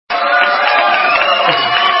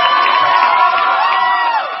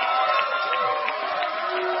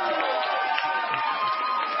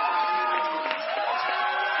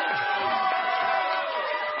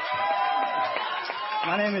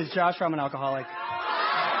is Joshua. I'm an alcoholic.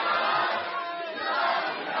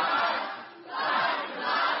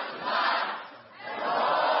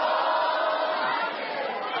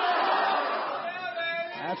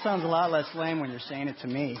 That sounds a lot less lame when you're saying it to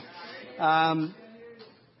me. I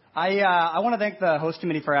want to thank the host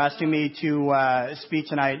committee for asking me to speak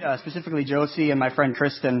tonight, specifically Josie and my friend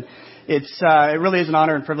Kristen. It really is an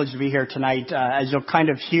honor and privilege to be here tonight. As you'll kind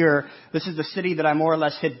of hear, this is the city that I more or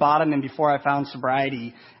less hit bottom in before I found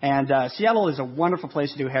sobriety. And Seattle is a wonderful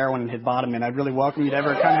place to do heroin and hit bottom in. I'd really welcome you to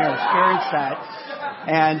ever come here and experience that.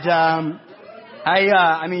 And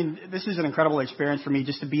I mean, this is an incredible experience for me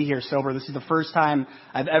just to be here sober. This is the first time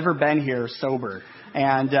I've ever been here sober.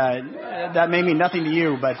 And that may mean nothing to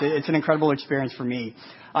you, but it's an incredible experience for me.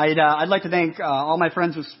 I'd like to thank all my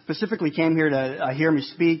friends who specifically came here to hear me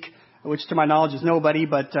speak, which to my knowledge is nobody,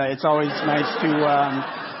 but it's always nice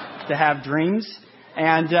to have dreams.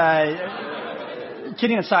 And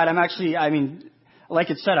kidding aside, like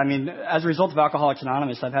it said, as a result of Alcoholics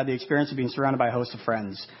Anonymous, I've had the experience of being surrounded by a host of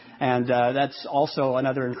friends. And that's also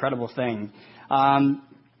another incredible thing.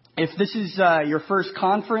 If this is your first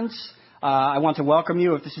conference, I want to welcome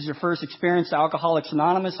you. If this is your first experience to Alcoholics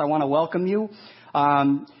Anonymous, I want to welcome you.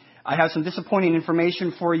 I have some disappointing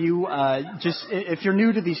information for you. Just if you're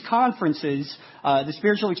new to these conferences, the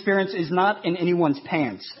spiritual experience is not in anyone's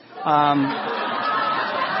pants.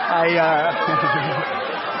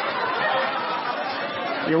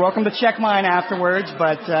 You're welcome to check mine afterwards,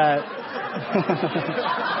 but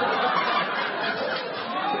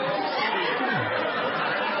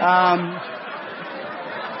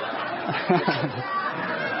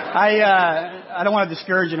I don't want to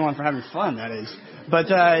discourage anyone from having fun, that is. But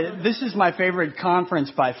this is my favorite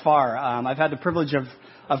conference by far. I've had the privilege of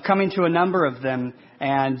coming to a number of them,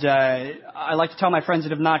 and I like to tell my friends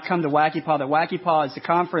that have not come to Wacky Paw that Wacky Paw is the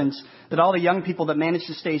conference that all the young people that manage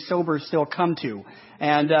to stay sober still come to.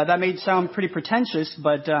 And that may sound pretty pretentious,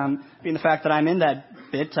 but being the fact that I'm in that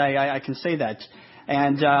bit, I can say that.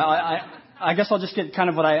 And I guess I'll just get kind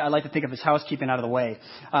of what I like to think of as housekeeping out of the way.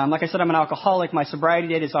 Like I said, I'm an alcoholic. My sobriety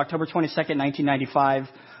date is October 22nd, 1995,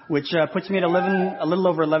 which puts me at a little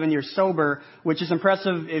over 11 years sober, which is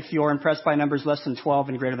impressive if you're impressed by numbers less than 12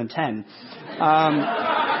 and greater than 10.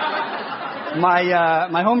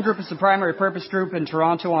 My home group is the Primary Purpose Group in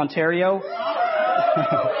Toronto, Ontario.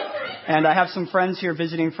 And I have some friends here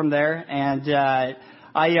visiting from there. And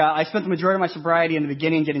I spent the majority of my sobriety in the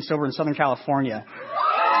beginning getting sober in Southern California.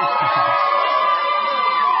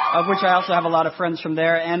 Of which I also have a lot of friends from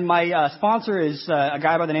there. And my sponsor is a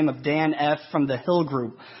guy by the name of Dan F. from the Hill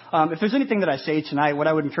Group. If there's anything that I say tonight, what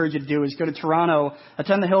I would encourage you to do is go to Toronto,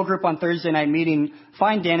 attend the Hill Group on Thursday night meeting,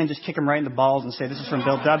 find Dan and just kick him right in the balls and say, this is from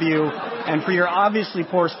Bill W. And for your obviously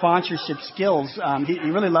poor sponsorship skills, he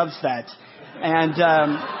really loves that. And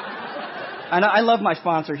I love my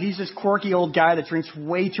sponsor. He's this quirky old guy that drinks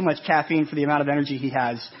way too much caffeine for the amount of energy he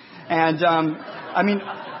has. And,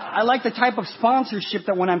 I like the type of sponsorship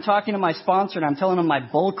that when I'm talking to my sponsor and I'm telling him my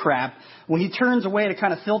bull crap, when he turns away to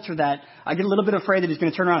kind of filter that, I get a little bit afraid that he's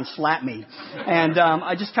going to turn around and slap me. And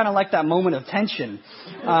I just kind of like that moment of tension.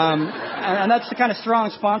 And that's the kind of strong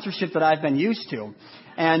sponsorship that I've been used to.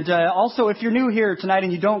 And also, if you're new here tonight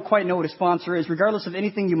and you don't quite know what a sponsor is, regardless of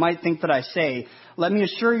anything you might think that I say, let me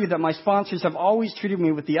assure you that my sponsors have always treated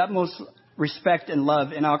me with the utmost respect and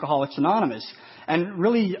love in Alcoholics Anonymous. And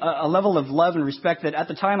really a level of love and respect that at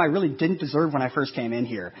the time I really didn't deserve when I first came in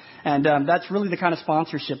here. And that's really the kind of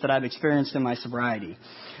sponsorship that I've experienced in my sobriety.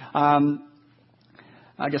 I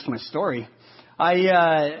guess my story.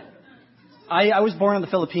 I was born in the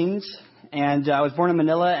Philippines, and I was born in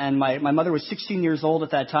Manila, and my mother was 16 years old at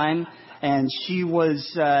that time, and she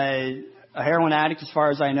was a heroin addict as far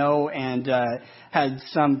as I know, and had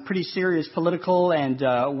some pretty serious political and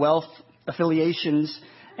wealth affiliations.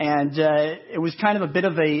 And it was kind of a bit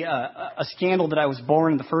of a scandal that I was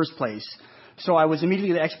born in the first place. So I was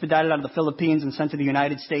immediately expedited out of the Philippines and sent to the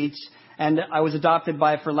United States. And I was adopted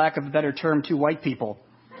by, for lack of a better term, 2 white people.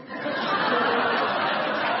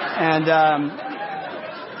 And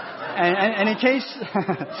in case...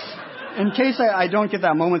 In case I don't get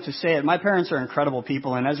that moment to say it, my parents are incredible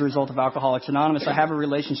people, and as a result of Alcoholics Anonymous, I have a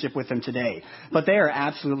relationship with them today. But they are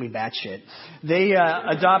absolutely batshit. They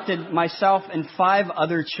adopted myself and 5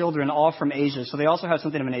 other children, all from Asia, so they also have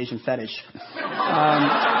something of an Asian fetish.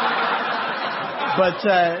 But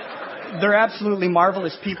they're absolutely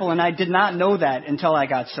marvelous people, and I did not know that until I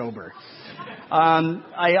got sober.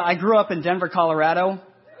 I grew up in Denver, Colorado.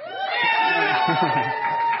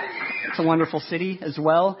 It's a wonderful city as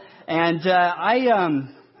well. And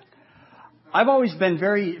I've always been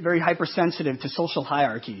very, very hypersensitive to social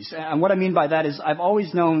hierarchies. And what I mean by that is I've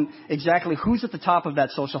always known exactly who's at the top of that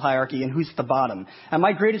social hierarchy and who's at the bottom. And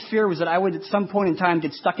my greatest fear was that I would at some point in time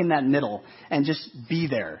get stuck in that middle and just be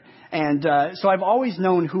there. And so I've always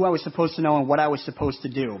known who I was supposed to know and what I was supposed to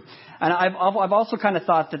do. And I've also kind of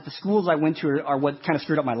thought that the schools I went to are what kind of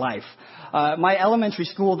screwed up my life. My elementary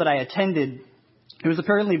school that I attended, it was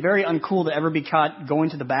apparently very uncool to ever be caught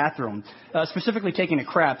going to the bathroom, specifically taking a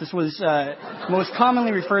crap. This was most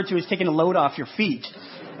commonly referred to as taking a load off your feet.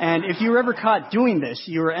 And if you were ever caught doing this,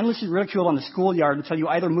 you were endlessly ridiculed on the schoolyard until you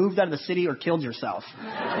either moved out of the city or killed yourself.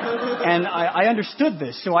 And I understood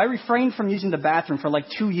this, so I refrained from using the bathroom for like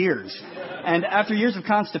 2 years. And after years of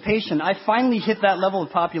constipation, I finally hit that level of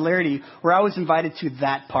popularity where I was invited to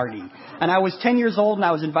that party. And I was 10 years old, and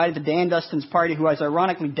I was invited to Dan Dustin's party, who was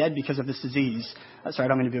ironically dead because of this disease. Sorry, I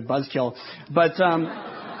don't mean to be a buzzkill. But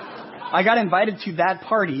I got invited to that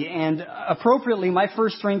party, and appropriately, my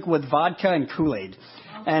first drink was vodka and Kool-Aid.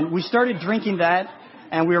 And we started drinking that,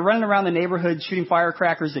 and we were running around the neighborhood shooting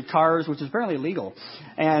firecrackers at cars, which is apparently illegal.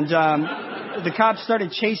 And the cops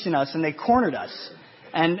started chasing us, and they cornered us.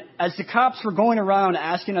 And as the cops were going around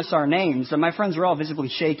asking us our names, and my friends were all visibly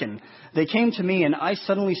shaken, they came to me, and I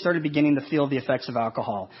suddenly started beginning to feel the effects of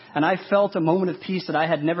alcohol. And I felt a moment of peace that I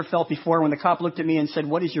had never felt before when the cop looked at me and said,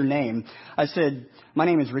 "What is your name?" I said, "My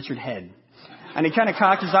name is Richard Head." And he kind of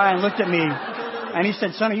cocked his eye and looked at me, and he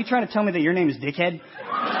said, "Son, are you trying to tell me that your name is Dickhead?"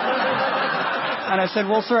 And I said,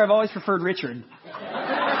 "Well, sir, I've always preferred Richard."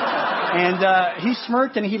 And he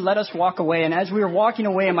smirked, and he let us walk away. And as we were walking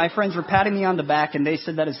away, and my friends were patting me on the back, and they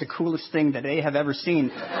said that is the coolest thing that they have ever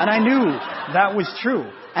seen. And I knew that was true.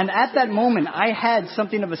 And at that moment, I had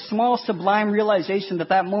something of a small, sublime realization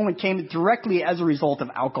that moment came directly as a result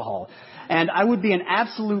of alcohol. And I would be an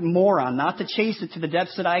absolute moron not to chase it to the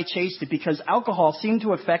depths that I chased it, because alcohol seemed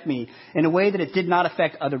to affect me in a way that it did not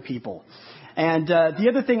affect other people. And the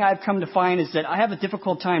other thing I've come to find is that I have a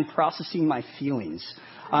difficult time processing my feelings.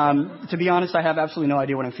 To be honest, I have absolutely no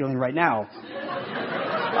idea what I'm feeling right now.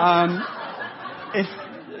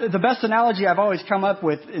 The best analogy I've always come up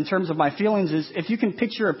with in terms of my feelings is if you can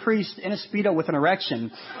picture a priest in a Speedo with an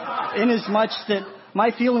erection, inasmuch that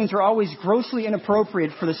my feelings are always grossly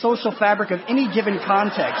inappropriate for the social fabric of any given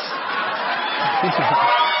context.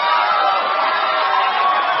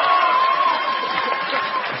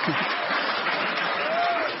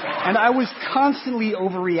 And I was constantly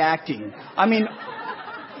overreacting. I mean,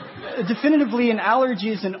 definitively, an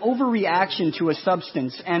allergy is an overreaction to a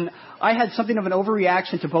substance, and I had something of an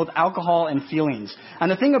overreaction to both alcohol and feelings.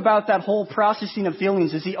 And the thing about that whole processing of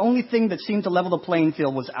feelings is the only thing that seemed to level the playing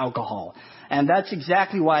field was alcohol. And that's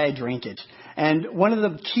exactly why I drank it. And one of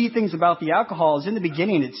the key things about the alcohol is in the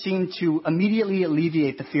beginning it seemed to immediately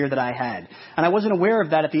alleviate the fear that I had. And I wasn't aware of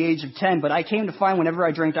that at the age of 10, but I came to find whenever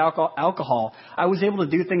I drank alcohol, I was able to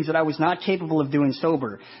do things that I was not capable of doing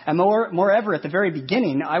sober. And moreover, at the very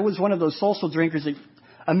beginning, I was one of those social drinkers that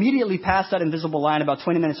immediately passed that invisible line about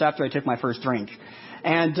 20 minutes after I took my first drink.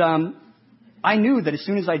 And I knew that as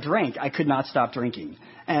soon as I drank, I could not stop drinking.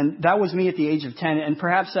 And that was me at the age of 10. And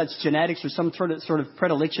perhaps that's genetics or some sort of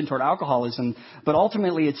predilection toward alcoholism. But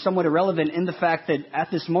ultimately, it's somewhat irrelevant in the fact that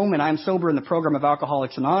at this moment, I'm sober in the program of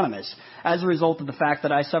Alcoholics Anonymous as a result of the fact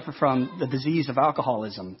that I suffer from the disease of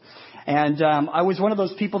alcoholism. And I was one of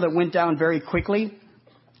those people that went down very quickly.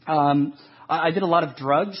 I did a lot of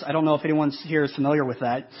drugs. I don't know if anyone here is familiar with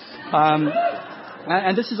that.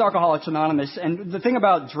 And this is Alcoholics Anonymous. And the thing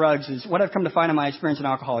about drugs is what I've come to find in my experience in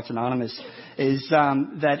Alcoholics Anonymous is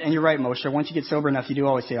that, and you're right, Moshe, once you get sober enough, you do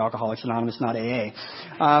always say Alcoholics Anonymous, not AA.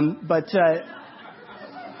 But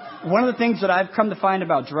one of the things that I've come to find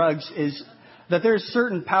about drugs is that there's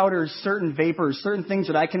certain powders, certain vapors, certain things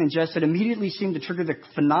that I can ingest that immediately seem to trigger the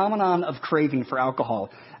phenomenon of craving for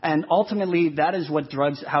alcohol. And ultimately, that is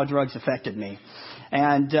how drugs affected me.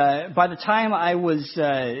 And by the time I was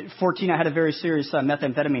 14, I had a very serious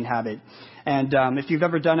methamphetamine habit. And if you've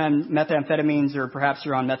ever done on methamphetamines, or perhaps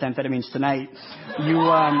you're on methamphetamines tonight, you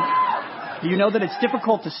know that it's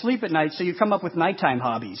difficult to sleep at night, so you come up with nighttime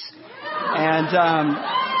hobbies. And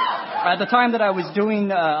at the time that I was doing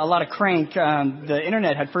a lot of crank, the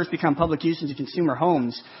internet had first become public use into consumer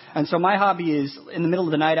homes. And so my hobby is, in the middle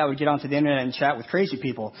of the night, I would get onto the internet and chat with crazy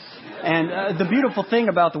people. And the beautiful thing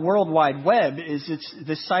about the World Wide Web is it's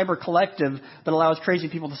this cyber collective that allows crazy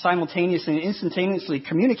people to simultaneously and instantaneously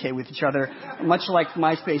communicate with each other, much like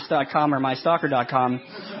MySpace.com or MyStalker.com.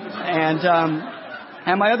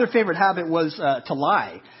 And my other favorite habit was to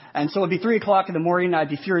lie. And so it'd be 3 o'clock in the morning, and I'd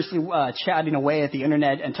be furiously chatting away at the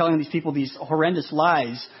internet and telling these people these horrendous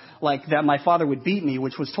lies, like that my father would beat me,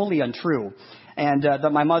 which was totally untrue, and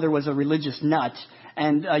that my mother was a religious nut.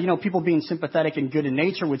 And, people being sympathetic and good in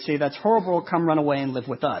nature would say, that's horrible, come run away and live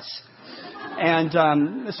with us. And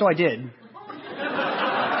so I did.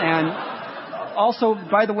 And also,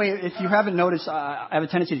 by the way, if you haven't noticed, I have a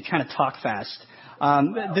tendency to kind of talk fast.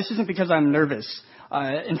 This isn't because I'm nervous.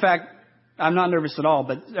 In fact, I'm not nervous at all,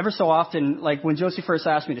 but ever so often, like when Josie first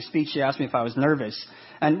asked me to speak, she asked me if I was nervous.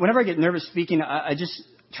 And whenever I get nervous speaking, I just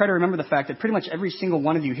try to remember the fact that pretty much every single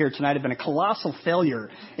one of you here tonight have been a colossal failure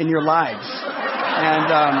in your lives. And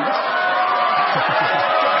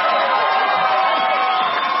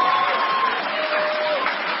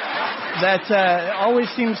that always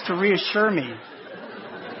seems to reassure me.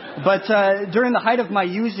 But during the height of my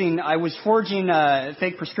using, I was forging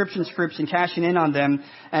fake prescription scripts and cashing in on them,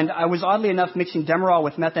 and I was oddly enough mixing Demerol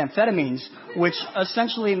with methamphetamines, which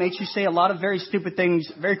essentially makes you say a lot of very stupid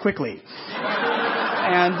things very quickly.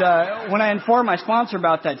 And when I informed my sponsor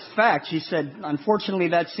about that fact, she said, unfortunately,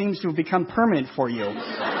 that seems to have become permanent for you.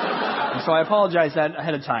 And so I apologize that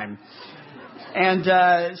ahead of time.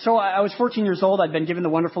 And so I was 14 years old. I'd been given the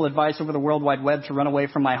wonderful advice over the World Wide Web to run away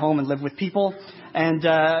from my home and live with people. And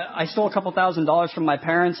I stole a couple $1,000s from my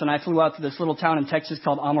parents, and I flew out to this little town in Texas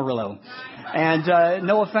called Amarillo. And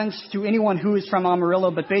no offense to anyone who is from Amarillo,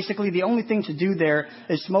 but basically the only thing to do there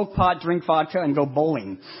is smoke pot, drink vodka, and go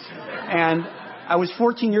bowling. And I was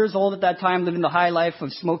 14 years old at that time, living the high life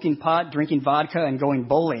of smoking pot, drinking vodka, and going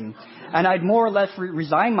bowling. And I'd more or less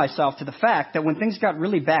resigned myself to the fact that when things got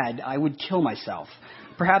really bad, I would kill myself,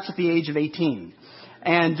 perhaps at the age of 18.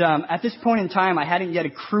 And at this point in time, I hadn't yet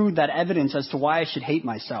accrued that evidence as to why I should hate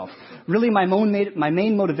myself. Really, my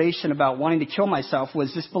main motivation about wanting to kill myself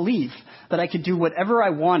was this belief that I could do whatever I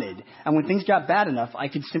wanted, and when things got bad enough, I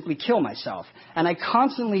could simply kill myself. And I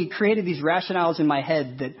constantly created these rationales in my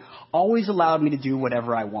head that always allowed me to do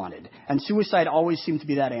whatever I wanted. And suicide always seemed to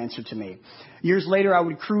be that answer to me. Years later, I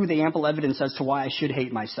would accrue the ample evidence as to why I should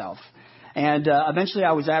hate myself. And eventually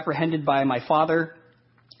I was apprehended by my father.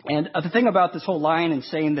 And the thing about this whole line and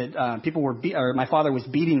saying that my father was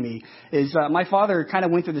beating me is my father kind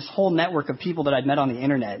of went through this whole network of people that I'd met on the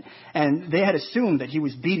internet, and they had assumed that he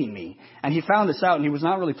was beating me. And he found this out, and he was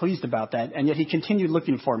not really pleased about that, and yet he continued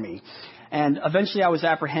looking for me. And eventually I was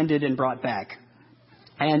apprehended and brought back.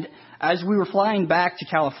 And as we were flying back to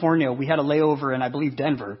California, we had a layover in, I believe,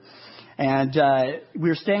 Denver. And we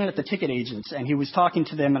were standing at the ticket agents, and he was talking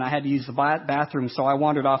to them, and I had to use the bathroom, so I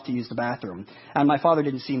wandered off to use the bathroom. And my father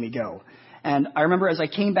didn't see me go. And I remember as I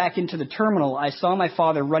came back into the terminal, I saw my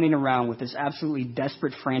father running around with this absolutely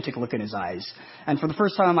desperate, frantic look in his eyes. And for the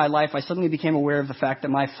first time in my life, I suddenly became aware of the fact that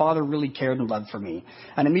my father really cared and loved for me.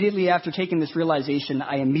 And immediately after taking this realization,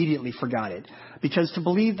 I immediately forgot it. Because to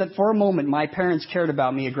believe that for a moment my parents cared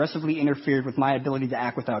about me aggressively interfered with my ability to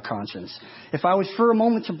act without conscience. If I was for a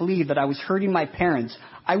moment to believe that I was hurting my parents,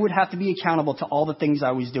 I would have to be accountable to all the things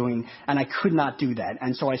I was doing, and I could not do that,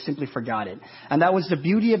 and so I simply forgot it. And that was the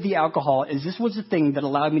beauty of the alcohol, is this was the thing that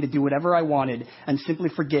allowed me to do whatever I wanted and simply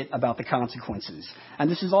forget about the consequences. And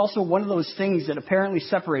this is also one of those things that apparently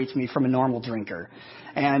separates me from a normal drinker.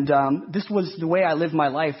 And this was the way I lived my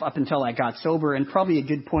life up until I got sober, and probably a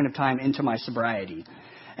good point of time into my sobriety.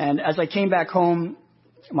 And as I came back home,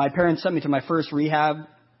 my parents sent me to my first rehab.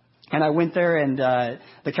 And I went there, and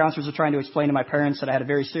the counselors were trying to explain to my parents that I had a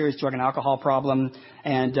very serious drug and alcohol problem.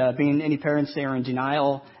 And being any parents, they were in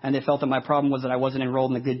denial, and they felt that my problem was that I wasn't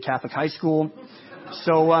enrolled in a good Catholic high school.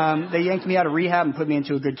 So they yanked me out of rehab and put me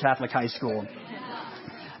into a good Catholic high school.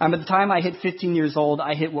 At the time I hit 15 years old,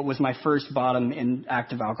 I hit what was my first bottom in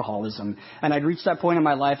active alcoholism. And I'd reached that point in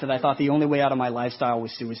my life that I thought the only way out of my lifestyle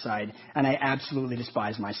was suicide. And I absolutely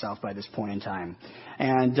despised myself by this point in time.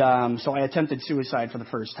 And so I attempted suicide for the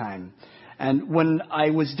first time. And when I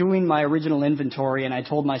was doing my original inventory and I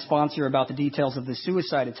told my sponsor about the details of the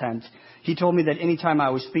suicide attempt, he told me that anytime I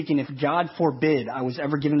was speaking, if God forbid I was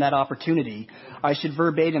ever given that opportunity, I should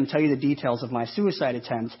verbatim tell you the details of my suicide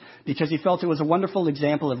attempt, because he felt it was a wonderful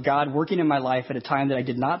example of God working in my life at a time that I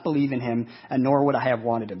did not believe in him, and nor would I have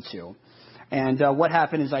wanted him to. And what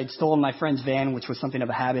happened is I'd stolen my friend's van, which was something of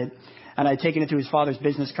a habit, and I'd taken it to his father's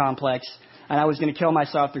business complex, and I was going to kill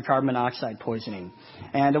myself through carbon monoxide poisoning.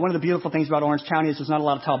 And one of the beautiful things about Orange County is there's not a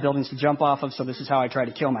lot of tall buildings to jump off of, so this is how I tried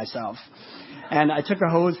to kill myself. And I took a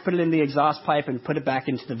hose, put it in the exhaust pipe, and put it back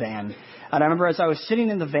into the van. And I remember as I was sitting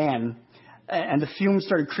in the van, and the fumes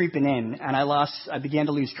started creeping in, and I began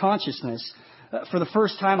to lose consciousness. For the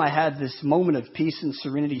first time, I had this moment of peace and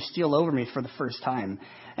serenity steal over me for the first time.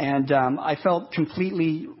 And I felt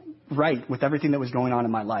completely right with everything that was going on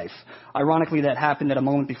in my life. Ironically, that happened at a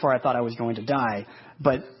moment before I thought I was going to die,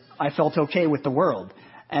 but I felt okay with the world.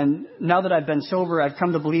 And now that I've been sober, I've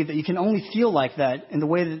come to believe that you can only feel like that in the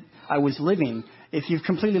way that I was living if you've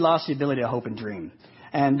completely lost the ability to hope and dream.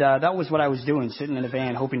 And that was what I was doing, sitting in a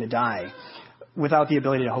van hoping to die without the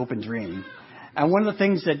ability to hope and dream. And one of the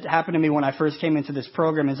things that happened to me when I first came into this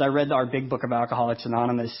program is I read our big book of Alcoholics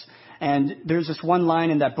Anonymous. And there's this one line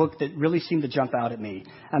in that book that really seemed to jump out at me.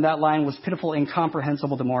 And that line was pitiful,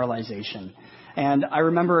 incomprehensible demoralization. And I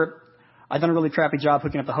remember I'd done a really crappy job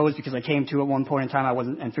hooking up the hose because I came to at one point in time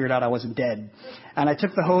and figured out I wasn't dead. And I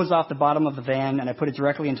took the hose off the bottom of the van and I put it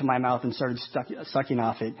directly into my mouth and started sucking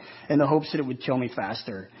off it in the hopes that it would kill me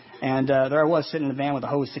faster. And there I was sitting in the van with a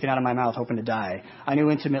hose sticking out of my mouth hoping to die. I knew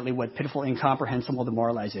intimately what pitiful, incomprehensible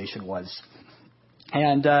demoralization was.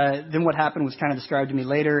 And then what happened was kind of described to me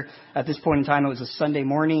later. At this point in time, it was a Sunday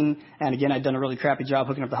morning. And again, I'd done a really crappy job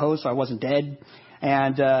hooking up the hose, so I wasn't dead.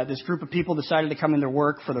 And this group of people decided to come into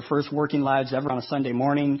work for their first working lives ever on a Sunday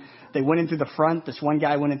morning. They went in through the front. This one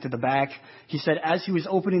guy went into the back. He said as he was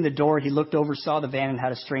opening the door, he looked over, saw the van, and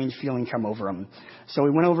had a strange feeling come over him. So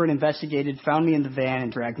he went over and investigated, found me in the van,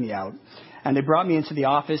 and dragged me out. And they brought me into the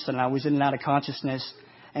office, and I was in and out of consciousness.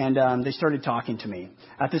 And they started talking to me.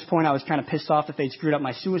 At this point, I was kind of pissed off that they'd screwed up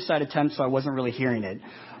my suicide attempt, so I wasn't really hearing it.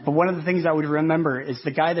 But one of the things I would remember is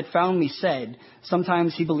the guy that found me said,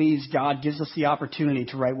 sometimes he believes God gives us the opportunity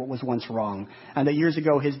to right what was once wrong, and that years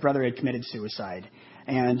ago his brother had committed suicide,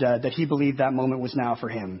 and that he believed that moment was now for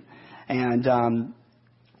him. And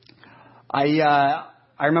I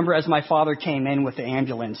remember as my father came in with the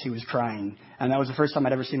ambulance, he was crying. And that was the first time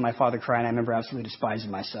I'd ever seen my father cry, and I remember absolutely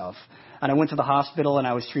despising myself. And I went to the hospital, and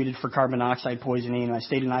I was treated for carbon monoxide poisoning, and I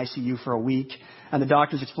stayed in ICU for a week. And the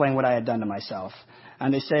doctors explained what I had done to myself.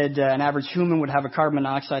 And they said an average human would have a carbon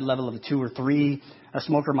monoxide level of a 2 or 3. A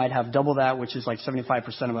smoker might have double that, which is like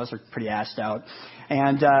 75% of us are pretty assed out.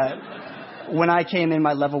 And when I came in,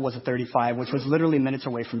 my level was a 35, which was literally minutes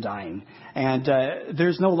away from dying. And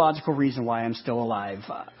there's no logical reason why I'm still alive.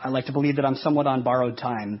 I like to believe that I'm somewhat on borrowed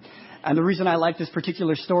time. And the reason I like this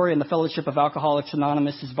particular story in the Fellowship of Alcoholics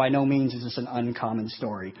Anonymous is by no means is this an uncommon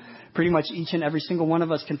story. Pretty much each and every single one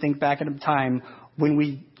of us can think back at a time when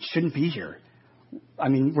we shouldn't be here. I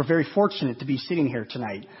mean, we're very fortunate to be sitting here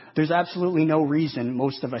tonight. There's absolutely no reason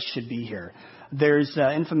most of us should be here. There's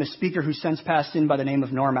an infamous speaker who since passed in by the name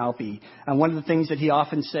of Norm Alpe. And one of the things that he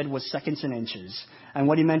often said was seconds and inches. And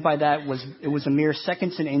what he meant by that was it was a mere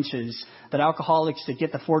seconds and inches that alcoholics that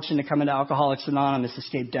get the fortune to come into Alcoholics Anonymous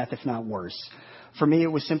escape death, if not worse. For me,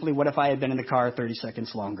 it was simply, what if I had been in the car 30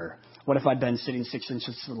 seconds longer? What if I'd been sitting 6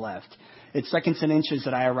 inches to the left? It's seconds and inches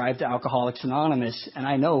that I arrived at Alcoholics Anonymous, and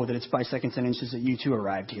I know that it's by seconds and inches that you too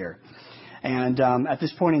arrived here. And at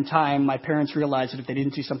this point in time, my parents realized that if they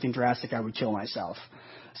didn't do something drastic, I would kill myself.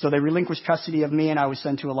 So they relinquished custody of me, and I was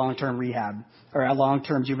sent to a long-term rehab, or a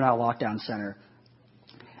long-term juvenile lockdown center.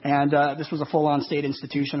 And this was a full-on state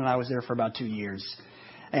institution, and I was there for about 2 years.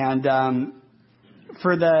 And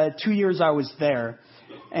for the 2 years I was there,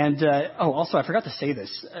 and also I forgot to say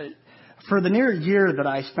this. For the near year that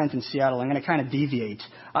I spent in Seattle, I'm going to kind of deviate.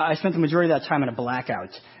 I spent the majority of that time in a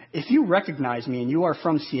blackout. If you recognize me and you are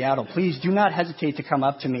from Seattle, please do not hesitate to come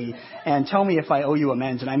up to me and tell me if I owe you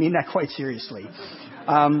amends, and I mean that quite seriously.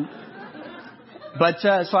 So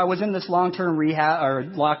I was in this long-term rehab or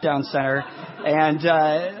lockdown center, and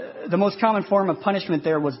the most common form of punishment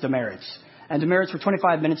there was demerits. And demerits were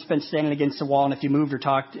 25 minutes spent standing against the wall, and if you moved or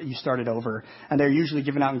talked, you started over. And they're usually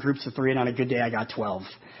given out in groups of 3, and on a good day, I got 12.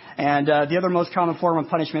 And the other most common form of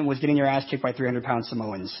punishment was getting your ass kicked by 300-pound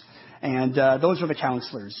Samoans. And those were the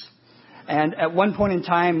counselors. And at one point in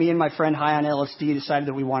time, me and my friend high on LSD decided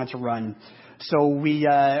that we wanted to run. So we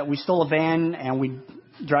stole a van, and we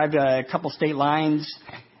drove a couple state lines.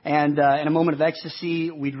 And in a moment of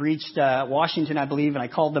ecstasy, we'd reached Washington, I believe, and I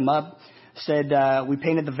called them up, said, we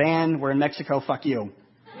painted the van, we're in Mexico, fuck you.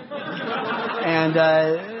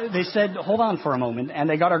 And they said, hold on for a moment. And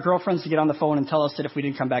they got our girlfriends to get on the phone and tell us that if we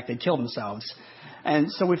didn't come back, they'd kill themselves.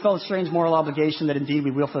 And so we felt a strange moral obligation that indeed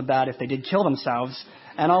we will feel bad if they did kill themselves.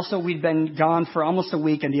 And also we'd been gone for almost a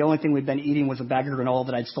week, and the only thing we'd been eating was a bag of granola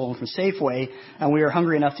that I'd stolen from Safeway, and we were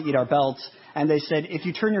hungry enough to eat our belts. And they said, if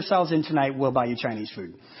you turn yourselves in tonight, we'll buy you Chinese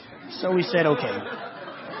food. So we said, okay.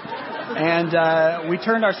 And we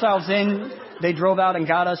turned ourselves in. They drove out and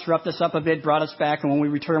got us, roughed us up a bit, brought us back, and when we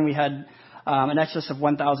returned, we had an excess of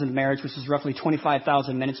 1,000 merits, which is roughly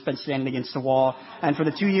 25,000 minutes spent standing against the wall. And for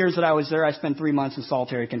the 2 years that I was there, I spent 3 months in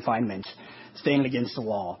solitary confinement, standing against the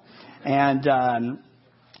wall. And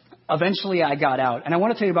eventually I got out. And I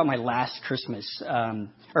want to tell you about my last Christmas,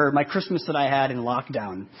 or my Christmas that I had in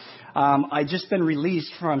lockdown. I'd just been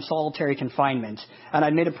released from solitary confinement, and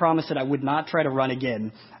I'd made a promise that I would not try to run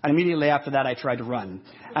again. And immediately after that, I tried to run.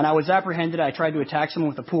 And I was apprehended. I tried to attack someone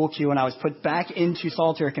with a pool cue, and I was put back into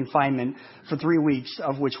solitary confinement for 3 weeks,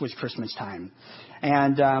 of which was Christmas time.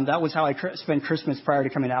 And that was how I spent Christmas prior to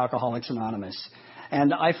coming to Alcoholics Anonymous.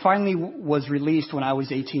 And I finally was released when I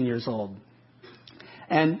was 18 years old.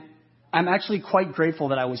 And I'm actually quite grateful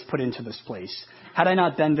that I was put into this place. Had I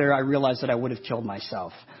not been there, I realized that I would have killed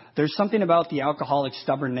myself. There's something about the alcoholic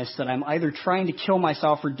stubbornness that I'm either trying to kill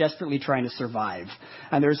myself or desperately trying to survive.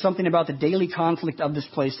 And there's something about the daily conflict of this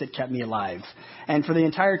place that kept me alive. And for the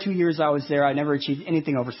entire 2 years I was there, I never achieved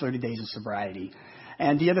anything over 30 days of sobriety.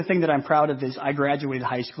 And the other thing that I'm proud of is I graduated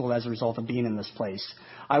high school as a result of being in this place.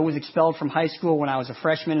 I was expelled from high school when I was a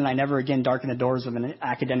freshman, and I never again darkened the doors of an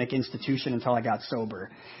academic institution until I got sober.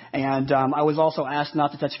 And I was also asked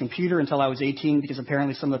not to touch a computer until I was 18 because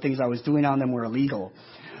apparently some of the things I was doing on them were illegal.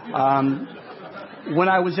 When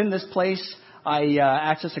I was in this place, I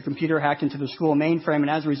accessed a computer, hacked into the school mainframe, and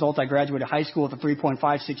as a result, I graduated high school with a 3.56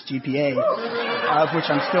 GPA, of which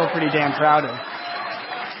I'm still pretty damn proud of.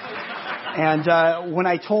 And when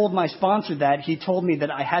I told my sponsor that, he told me that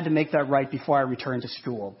I had to make that right before I returned to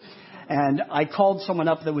school. And I called someone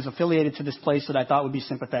up that was affiliated to this place that I thought would be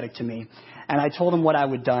sympathetic to me. And I told him what I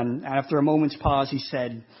would done. And after a moment's pause, he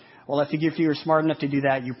said, well, if you were smart enough to do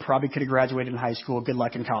that, you probably could have graduated in high school. Good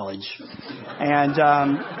luck in college. And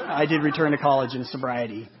I did return to college in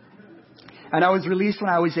sobriety. And I was released when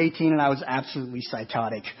I was 18, and I was absolutely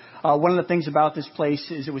psychotic. One of the things about this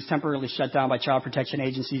place is it was temporarily shut down by child protection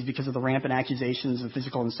agencies because of the rampant accusations of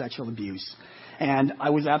physical and sexual abuse. And I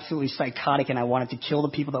was absolutely psychotic, and I wanted to kill the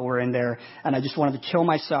people that were in there, and I just wanted to kill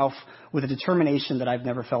myself with a determination that I've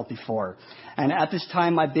never felt before. And at this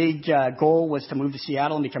time, my big goal was to move to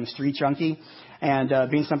Seattle and become a street junkie.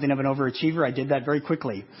 And being something of an overachiever, I did that very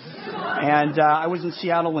quickly. And I was in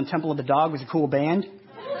Seattle when Temple of the Dog was a cool band.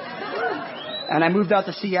 And I moved out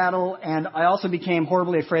to Seattle, and I also became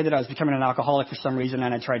horribly afraid that I was becoming an alcoholic for some reason,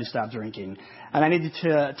 and I tried to stop drinking. And I needed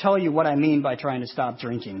to tell you what I mean by trying to stop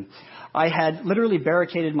drinking. I had literally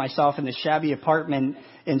barricaded myself in this shabby apartment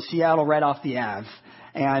in Seattle right off the Ave.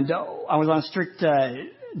 And I was on a strict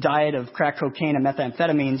diet of crack cocaine and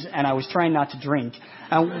methamphetamines, and I was trying not to drink.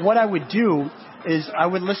 And what I would do is I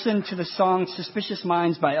would listen to the song Suspicious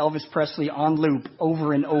Minds by Elvis Presley on loop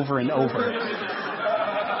over and over and over.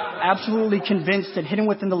 Absolutely convinced that hidden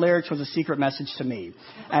within the lyrics was a secret message to me.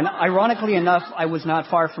 And ironically enough, I was not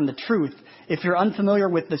far from the truth. If you're unfamiliar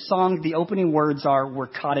with the song, the opening words are, "We're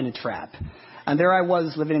caught in a trap." And there I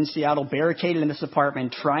was living in Seattle, barricaded in this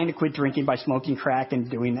apartment, trying to quit drinking by smoking crack and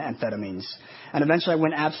doing amphetamines. And eventually I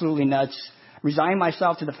went absolutely nuts, resigned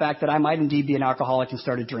myself to the fact that I might indeed be an alcoholic, and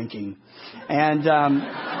started drinking. And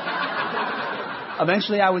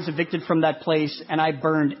eventually I was evicted from that place, and I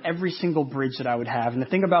burned every single bridge that I would have. And the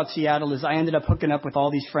thing about Seattle is I ended up hooking up with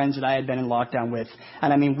all these friends that I had been in lockdown with.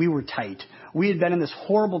 And I mean, we were tight. We had been in this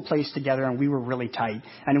horrible place together, and we were really tight.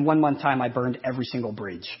 And in 1 month time, I burned every single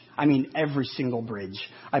bridge. I mean, every single bridge.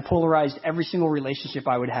 I polarized every single relationship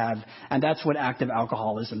I would have, and that's what active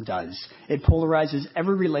alcoholism does. It polarizes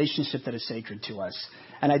every relationship that is sacred to us.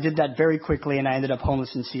 And I did that very quickly, and I ended up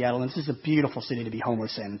homeless in Seattle. And this is a beautiful city to be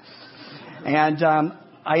homeless in. And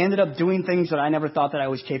I ended up doing things that I never thought that I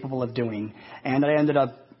was capable of doing. And I ended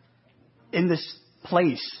up in this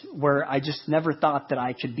place where I just never thought that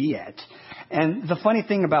I could be at. And the funny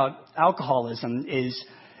thing about alcoholism is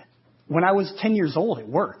when I was 10 years old, it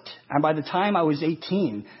worked. And by the time I was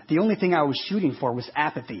 18, the only thing I was shooting for was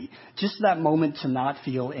apathy. Just that moment to not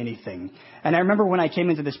feel anything. And I remember when I came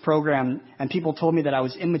into this program and people told me that I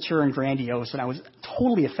was immature and grandiose, and I was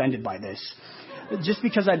totally offended by this. Just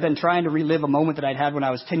because I'd been trying to relive a moment that I'd had when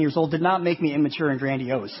I was 10 years old did not make me immature and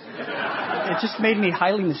grandiose. It just made me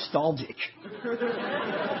highly nostalgic.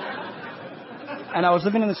 And I was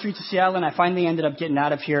living in the streets of Seattle, and I finally ended up getting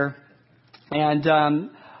out of here. And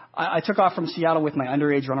I took off from Seattle with my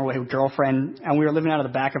underage runaway girlfriend, and we were living out of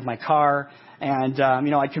the back of my car. And,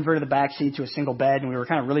 I converted the back seat to a single bed, and we were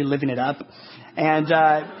kind of really living it up. And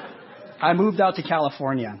I moved out to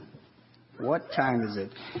California. What time is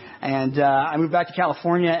it? And I moved back to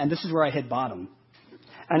California, and this is where I hit bottom.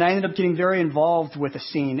 And I ended up getting very involved with a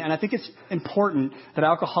scene. And I think it's important that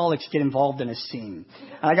alcoholics get involved in a scene.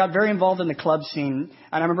 And I got very involved in the club scene.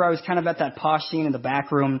 And I remember I was kind of at that posh scene in the back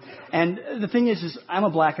room. And the thing is I'm a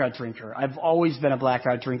blackout drinker. I've always been a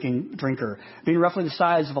blackout drinker. Being roughly the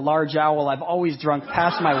size of a large owl, I've always drunk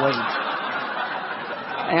past my weight.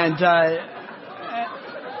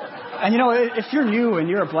 And if you're new and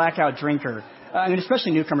you're a blackout drinker,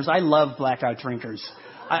 especially newcomers, I love blackout drinkers.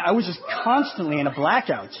 I was just constantly in a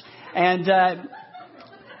blackout. And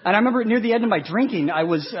I remember near the end of my drinking, I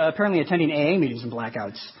was apparently attending AA meetings and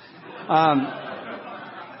blackouts.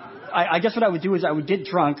 I guess what I would do is I would get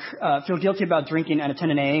drunk, feel guilty about drinking, and attend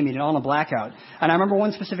an AA meeting all in a blackout. And I remember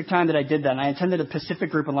one specific time that I did that, and I attended a Pacific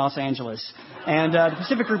Group in Los Angeles. And the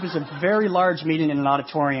Pacific Group is a very large meeting in an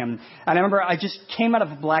auditorium. And I remember I just came out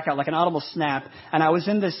of a blackout, like an audible snap, and I was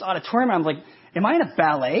in this auditorium, and I'm like, am I in a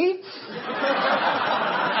ballet?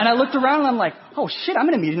 And I looked around, and I'm like, oh, shit, I'm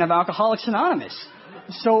in a meeting of Alcoholics Anonymous.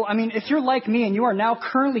 So, I mean, if you're like me and you are now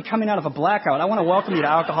currently coming out of a blackout, I want to welcome you to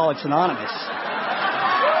Alcoholics Anonymous.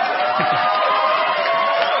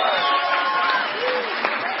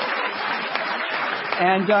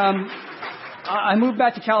 And I moved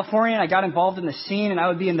back to California, and I got involved in the scene, and I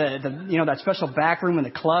would be in the that special back room in the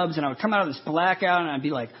clubs, and I would come out of this blackout, and I'd be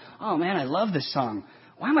like, oh, man, I love this song.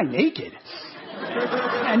 Why am I naked?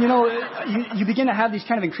 And, you begin to have these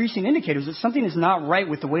kind of increasing indicators that something is not right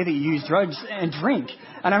with the way that you use drugs and drink.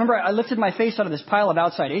 And I remember I lifted my face out of this pile of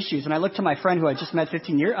outside issues, and I looked to my friend who I just met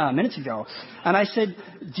 15 minutes ago, and I said,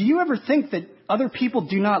 do you ever think that other people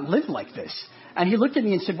do not live like this? And he looked at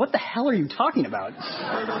me and said, what the hell are you talking about?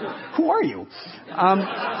 Who are you?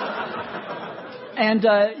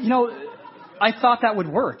 I thought that would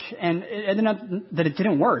work, and it ended up that it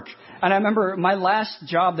didn't work. And I remember my last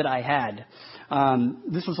job that I had,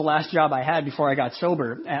 this was the last job I had before I got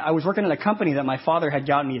sober. I was working at a company that my father had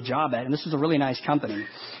gotten me a job at, and this was a really nice company.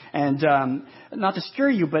 And not to scare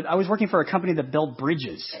you, but I was working for a company that built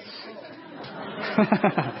bridges.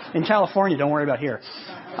 In California, don't worry about here.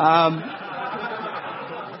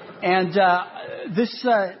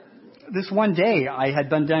 This one day, I had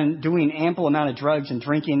been doing ample amount of drugs and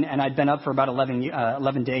drinking, and I'd been up for about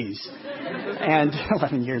 11 days. And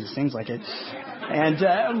 11 years, it seems like it.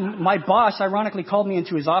 And my boss, ironically, called me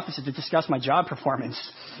into his office to discuss my job performance.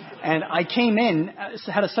 And I came in,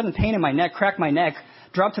 had a sudden pain in my neck, cracked my neck,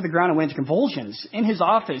 dropped to the ground and went into convulsions in his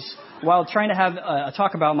office while trying to have a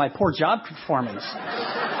talk about my poor job performance.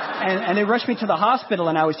 And they rushed me to the hospital,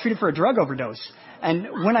 and I was treated for a drug overdose. And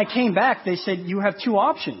when I came back, they said, you have two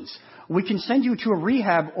options. We can send you to a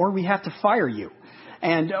rehab, or we have to fire you.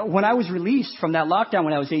 And when I was released from that lockdown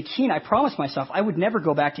when I was 18, I promised myself I would never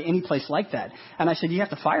go back to any place like that. And I said, you have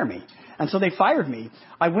to fire me. And so they fired me.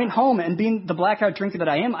 I went home, and being the blackout drinker that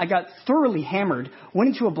I am, I got thoroughly hammered, went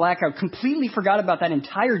into a blackout, completely forgot about that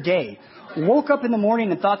entire day, woke up in the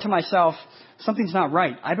morning and thought to myself, something's not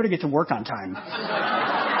right. I better get to work on time.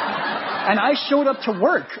 And I showed up to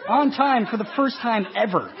work on time for the first time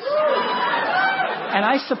ever. And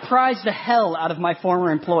I surprised the hell out of my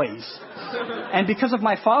former employees. And because of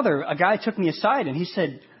my father, a guy took me aside and he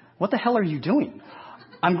said, what the hell are you doing?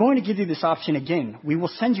 I'm going to give you this option again. We will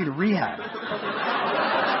send you to rehab.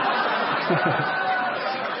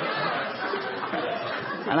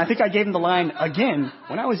 And I think I gave him the line again.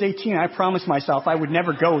 When I was 18, I promised myself I would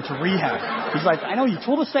never go to rehab. He's like, I know you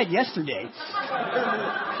told us that yesterday.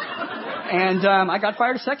 And I got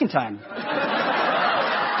fired a second time.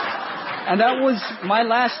 And that was my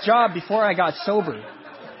last job before I got sober.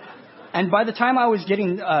 And by the time I reached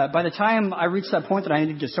that point that I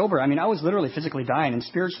needed to get sober, I mean, I was literally physically dying and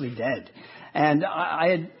spiritually dead. And I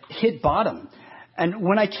had hit bottom. And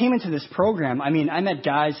when I came into this program, I mean, I met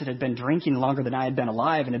guys that had been drinking longer than I had been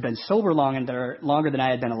alive and had been sober longer than I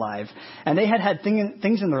had been alive. And they had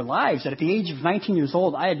things in their lives that at the age of 19 years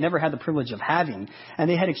old, I had never had the privilege of having. And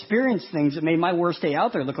they had experienced things that made my worst day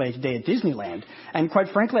out there look like a day at Disneyland. And quite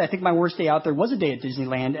frankly, I think my worst day out there was a day at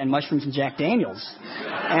Disneyland and mushrooms and Jack Daniels.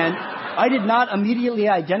 And I did not immediately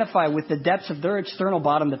identify with the depths of their external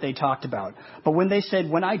bottom that they talked about. But when they said,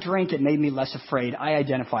 when I drank, it made me less afraid, I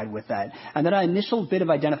identified with that. And that initial bit of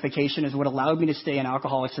identification is what allowed me to stay in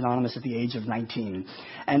Alcoholics Anonymous at the age of 19.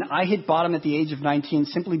 And I hit bottom at the age of 19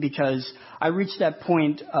 simply because I reached that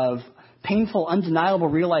point of painful, undeniable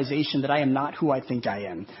realization that I am not who I think I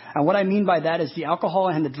am. And what I mean by that is the alcohol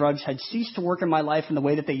and the drugs had ceased to work in my life in the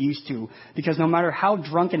way that they used to, because no matter how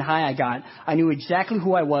drunk and high I got, I knew exactly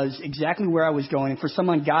who I was, exactly where I was going, and for some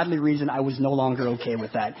ungodly reason, I was no longer okay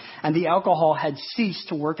with that. And the alcohol had ceased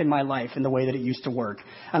to work in my life in the way that it used to work.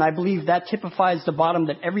 And I believe that typifies the bottom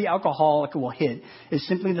that every alcoholic will hit, is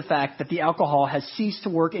simply the fact that the alcohol has ceased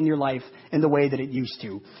to work in your life in the way that it used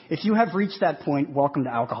to. If you have reached that point, welcome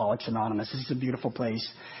to Alcoholics Anonymous. Anonymous. This is a beautiful place.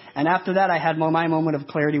 And after that, I had my moment of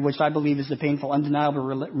clarity, which I believe is the painful, undeniable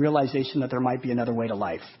realization that there might be another way to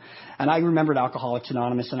life. And I remembered Alcoholics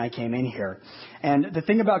Anonymous, and I came in here. And the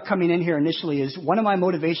thing about coming in here initially is one of my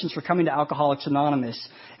motivations for coming to Alcoholics Anonymous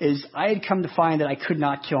is I had come to find that I could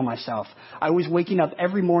not kill myself. I was waking up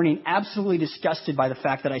every morning absolutely disgusted by the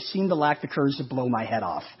fact that I seemed to lack the courage to blow my head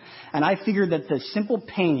off. And I figured that the simple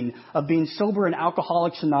pain of being sober in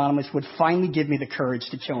Alcoholics Anonymous would finally give me the courage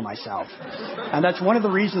to kill myself. And that's one of the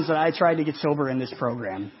reasons that I tried to get sober in this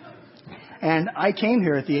program. And I came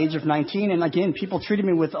here at the age of 19, and again, people treated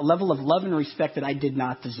me with a level of love and respect that I did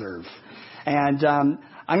not deserve. And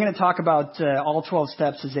I'm going to talk about all 12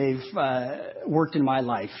 steps as they've worked in my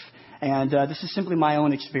life. And this is simply my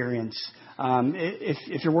own experience.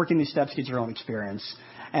 If you're working these steps, get your own experience.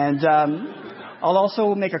 And I'll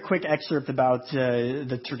also make a quick excerpt about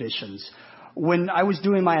the traditions. When I was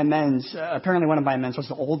doing my amends, apparently one of my amends was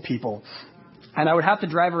the old people. And I would have to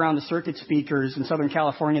drive around the circuit speakers in Southern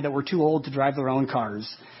California that were too old to drive their own cars.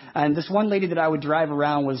 And this one lady that I would drive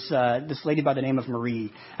around was this lady by the name of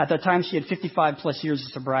Marie. At that time, she had 55 plus years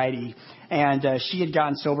of sobriety, and she had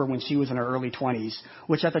gotten sober when she was in her early 20s,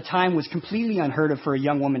 which at the time was completely unheard of for a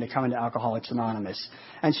young woman to come into Alcoholics Anonymous.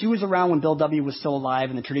 And she was around when Bill W. was still alive,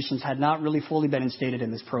 and the traditions had not really fully been instated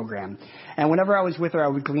in this program. And whenever I was with her, I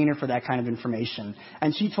would glean her for that kind of information.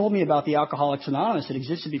 And she told me about the Alcoholics Anonymous that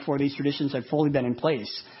existed before these traditions had fully been in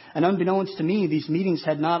place. And unbeknownst to me, these meetings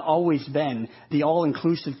had not always been the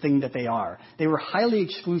all-inclusive thing that they are. They were highly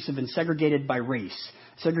exclusive and segregated by race,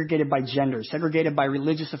 segregated by gender, segregated by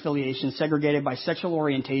religious affiliation, segregated by sexual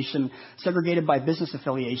orientation, segregated by business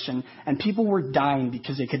affiliation, and people were dying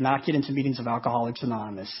because they could not get into meetings of Alcoholics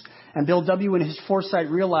Anonymous. And Bill W. in his foresight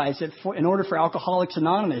realized that in order for Alcoholics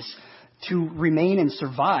Anonymous to remain and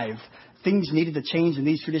survive, things needed to change and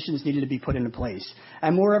these traditions needed to be put into place.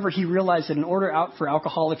 And moreover, he realized that in order for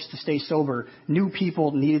alcoholics to stay sober, new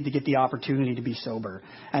people needed to get the opportunity to be sober.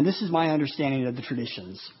 And this is my understanding of the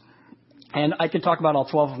traditions. And I could talk about all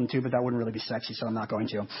 12 of them too, but that wouldn't really be sexy, so I'm not going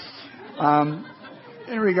to.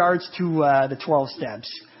 In regards to the 12 steps,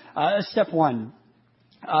 step one,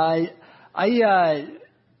 when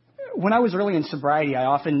I was early in sobriety, I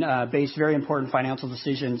often based very important financial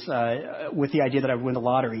decisions with the idea that I would win the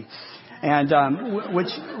lottery. And which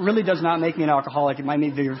really does not make me an alcoholic. It might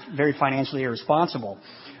make me very financially irresponsible.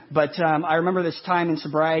 But I remember this time in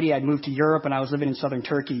sobriety, I'd moved to Europe and I was living in southern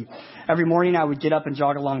Turkey. Every morning I would get up and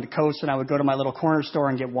jog along the coast and I would go to my little corner store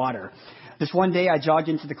and get water. This one day I jogged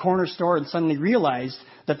into the corner store and suddenly realized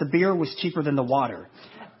that the beer was cheaper than the water.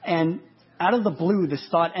 And out of the blue, this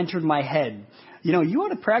thought entered my head. You know, you ought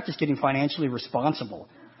to practice getting financially responsible.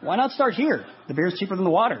 Why not start here? The beer is cheaper than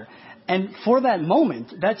the water. And for that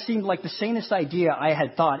moment, that seemed like the sanest idea I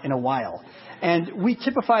had thought in a while. And we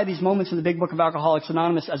typify these moments in the Big Book of Alcoholics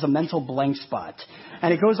Anonymous as a mental blank spot.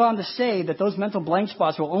 And it goes on to say that those mental blank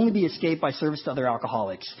spots will only be escaped by service to other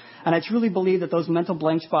alcoholics. And I truly believe that those mental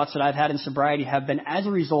blank spots that I've had in sobriety have been as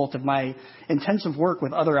a result of my intensive work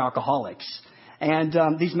with other alcoholics. And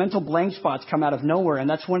these mental blank spots come out of nowhere, and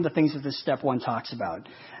that's one of the things that this step one talks about.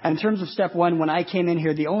 And in terms of step one, when I came in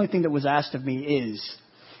here, the only thing that was asked of me is,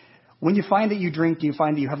 when you find that you drink, do you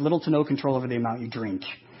find that you have little to no control over the amount you drink?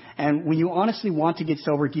 And when you honestly want to get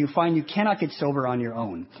sober, do you find you cannot get sober on your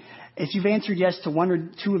own? If you've answered yes to one or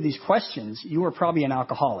two of these questions, you are probably an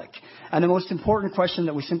alcoholic. And the most important question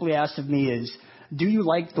that was simply asked of me is, do you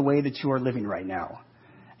like the way that you are living right now?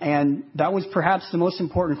 And that was perhaps the most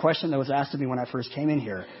important question that was asked of me when I first came in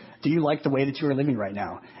here. Do you like the way that you are living right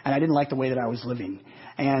now? And I didn't like the way that I was living.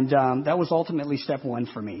 And that was ultimately step one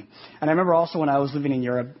for me. And I remember also when I was living in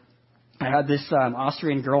Europe, I had this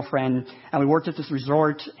Austrian girlfriend, and we worked at this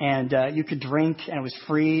resort, and you could drink, and it was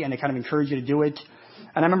free, and they kind of encouraged you to do it.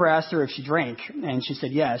 And I remember I asked her if she drank, and she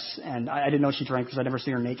said yes. And I didn't know she drank because I'd never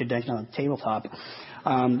seen her naked dancing on a tabletop.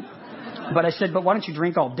 But I said, but why don't you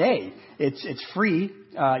drink all day? It's free,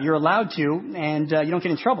 you're allowed to, and you don't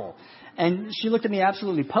get in trouble. And she looked at me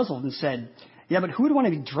absolutely puzzled and said, yeah, but who would want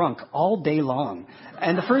to be drunk all day long?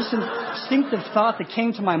 And the first instinctive thought that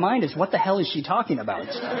came to my mind is, what the hell is she talking about?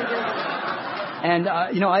 And,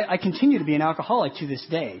 I continue to be an alcoholic to this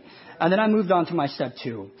day. And then I moved on to my step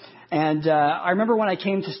two. And I remember when I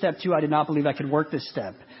came to step two, I did not believe I could work this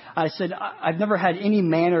step. I said, I've never had any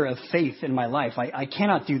manner of faith in my life. I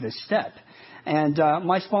cannot do this step. And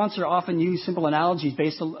my sponsor often used simple analogies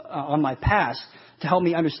based on my past to help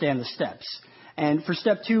me understand the steps. And for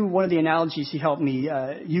step two, one of the analogies he helped me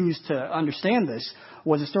use to understand this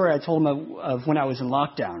was a story I told him of when I was in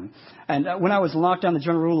lockdown. And when I was in lockdown, the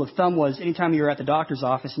general rule of thumb was anytime you were at the doctor's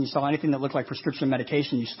office and you saw anything that looked like prescription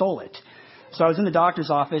medication, you stole it. So I was in the doctor's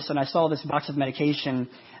office and I saw this box of medication,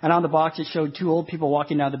 and on the box it showed two old people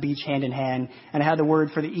walking down the beach hand in hand, and it had the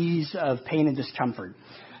word for the ease of pain and discomfort.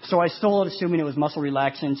 So I stole it, assuming it was muscle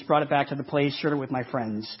relaxants, brought it back to the place, shared it with my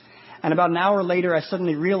friends. And about an hour later, I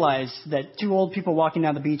suddenly realized that two old people walking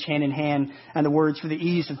down the beach hand in hand and the words for the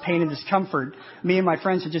ease of pain and discomfort, me and my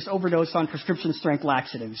friends had just overdosed on prescription strength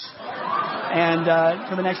laxatives. And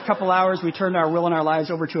for the next couple hours, we turned our will and our lives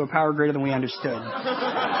over to a power greater than we understood.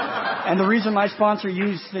 And the reason my sponsor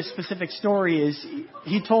used this specific story is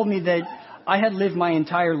he told me that I had lived my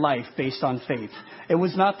entire life based on faith. It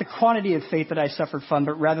was not the quantity of faith that I suffered from,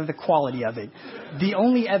 but rather the quality of it. The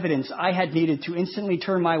only evidence I had needed to instantly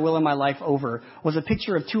turn my will and my life over was a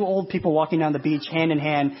picture of two old people walking down the beach hand in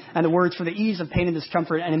hand and the words for the ease of pain and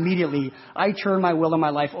discomfort, and immediately I turned my will and my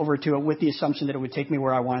life over to it with the assumption that it would take me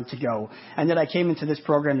where I wanted to go, and that I came into this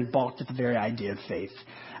program and balked at the very idea of faith.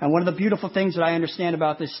 And one of the beautiful things that I understand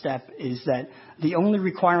about this step is that the only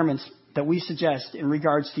requirements that we suggest in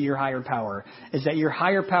regards to your higher power is that your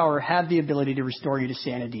higher power have the ability to restore you to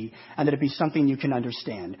sanity, and that it be something you can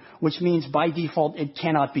understand, which means by default it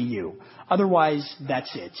cannot be you. Otherwise,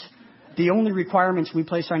 that's it. The only requirements we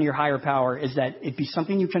place on your higher power is that it be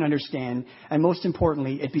something you can understand, and most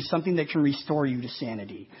importantly, it be something that can restore you to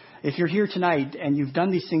sanity. If you're here tonight and you've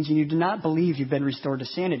done these things and you do not believe you've been restored to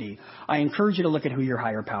sanity, I encourage you to look at who your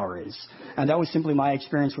higher power is. And that was simply my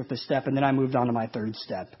experience with this step, and then I moved on to my third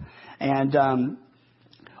step. And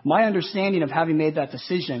my understanding of having made that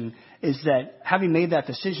decision is that having made that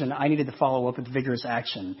decision, I needed to follow up with vigorous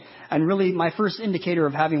action. And really, my first indicator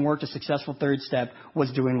of having worked a successful third step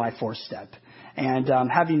was doing my fourth step. And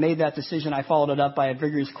having made that decision, I followed it up by a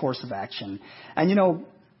vigorous course of action. And, you know,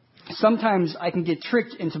 sometimes I can get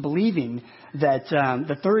tricked into believing that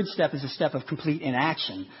the third step is a step of complete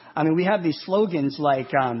inaction. I mean, we have these slogans like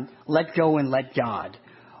let go and let God,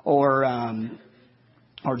 or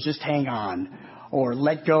just hang on, or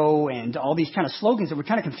let go, and all these kind of slogans that would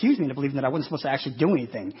kind of confuse me into believing that I wasn't supposed to actually do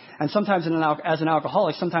anything. And sometimes as an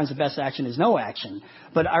alcoholic, sometimes the best action is no action.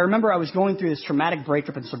 But I remember I was going through this traumatic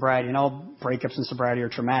breakup in sobriety, and all breakups in sobriety are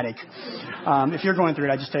traumatic. If you're going through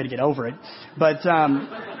it, I just tell you to get over it. But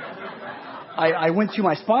I went to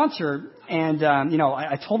my sponsor, and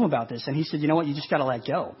I told him about this, and he said, you know what, you just got to let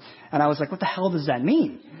go. And I was like, what the hell does that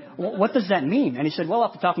mean? What does that mean? And he said, well,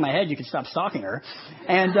 off the top of my head, you can stop stalking her.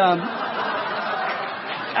 And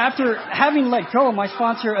after having let go, my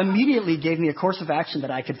sponsor immediately gave me a course of action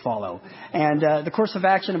that I could follow. And the course of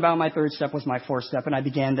action about my third step was my fourth step, and I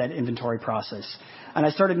began that inventory process. And I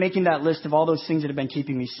started making that list of all those things that had been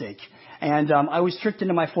keeping me sick. And I was tricked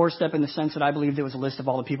into my fourth step in the sense that I believed it was a list of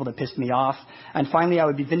all the people that pissed me off. And finally, I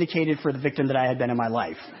would be vindicated for the victim that I had been in my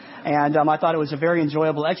life. And I thought it was a very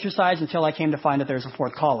enjoyable exercise until I came to find that there's a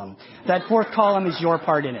fourth column. That fourth column is your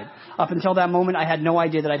part in it. Up until that moment, I had no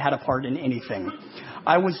idea that I'd had a part in anything.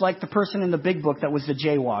 I was like the person in the big book that was the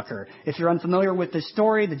jaywalker. If you're unfamiliar with this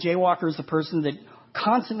story, the jaywalker is the person that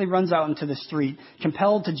constantly runs out into the street,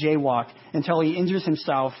 compelled to jaywalk until he injures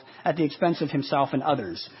himself at the expense of himself and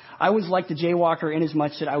others. I was like the jaywalker in as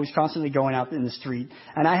much that I was constantly going out in the street,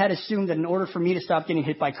 and I had assumed that in order for me to stop getting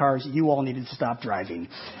hit by cars, you all needed to stop driving.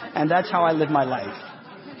 And that's how I lived my life.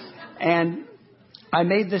 And I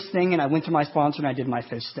made this thing, and I went to my sponsor, and I did my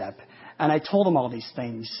fifth step. And I told him all these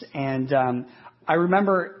things. And I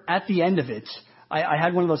remember at the end of it, I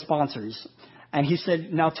had one of those sponsors, and he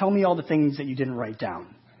said, now tell me all the things that you didn't write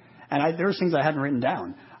down. And there were things I hadn't written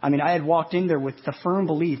down. I mean, I had walked in there with the firm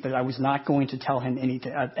belief that I was not going to tell him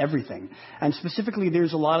everything. And specifically,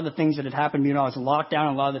 there's a lot of the things that had happened to me when I was in lockdown,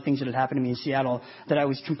 and a lot of the things that had happened to me in Seattle that I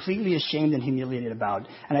was completely ashamed and humiliated about.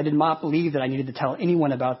 And I did not believe that I needed to tell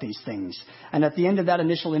anyone about these things. And at the end of that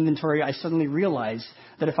initial inventory, I suddenly realized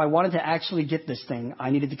that if I wanted to actually get this thing, I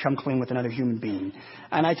needed to come clean with another human being.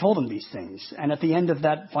 And I told him these things. And at the end of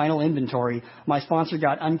that final inventory, my sponsor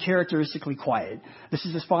got uncharacteristically quiet. This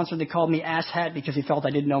is the sponsor that called me ass hat because he felt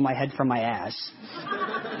I didn't know my head from my ass.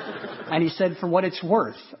 And he said, for what it's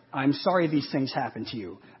worth, I'm sorry these things happened to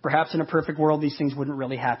you. Perhaps in a perfect world, these things wouldn't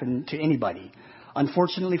really happen to anybody.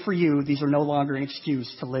 Unfortunately for you, these are no longer an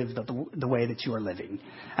excuse to live the way that you are living.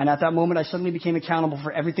 And at that moment, I suddenly became accountable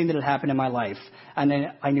for everything that had happened in my life. And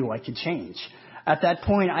then I knew I could change. At that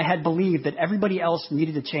point, I had believed that everybody else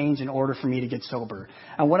needed to change in order for me to get sober.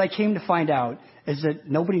 And what I came to find out is that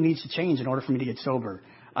nobody needs to change in order for me to get sober.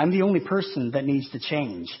 I'm the only person that needs to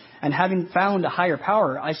change. And having found a higher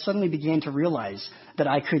power, I suddenly began to realize that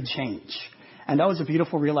I could change. And that was a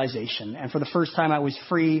beautiful realization. And for the first time, I was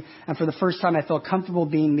free. And for the first time, I felt comfortable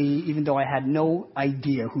being me, even though I had no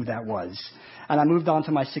idea who that was. And I moved on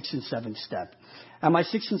to my 6th and 7th step. And my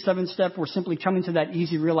 6th and 7th step were simply coming to that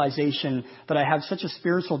easy realization that I have such a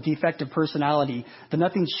spiritual defective personality that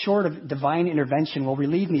nothing short of divine intervention will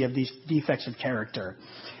relieve me of these defects of character.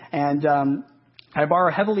 And I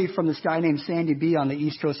borrow heavily from this guy named Sandy B on the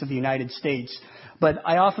East Coast of the United States, but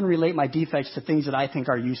I often relate my defects to things that I think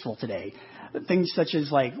are useful today. Things such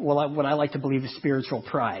as what I like to believe is spiritual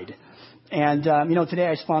pride. And, today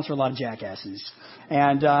I sponsor a lot of jackasses.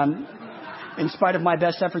 And, in spite of my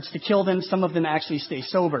best efforts to kill them, some of them actually stay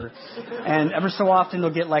sober. And ever so often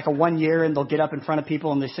they'll get like a 1 year and they'll get up in front of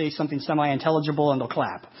people and they say something semi-intelligible and they'll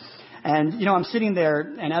clap. And, I'm sitting there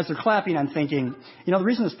and as they're clapping, I'm thinking, the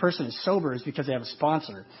reason this person is sober is because they have a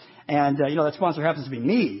sponsor. And, that sponsor happens to be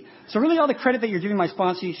me. So really all the credit that you're giving my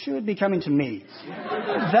sponsor should be coming to me.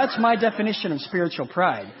 That's my definition of spiritual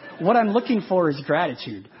pride. What I'm looking for is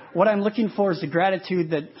gratitude. What I'm looking for is the gratitude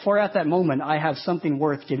that for at that moment I have something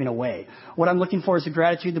worth giving away. What I'm looking for is the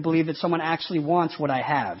gratitude to believe that someone actually wants what I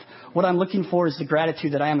have. What I'm looking for is the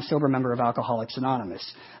gratitude that I am a sober member of Alcoholics Anonymous.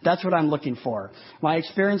 That's what I'm looking for. My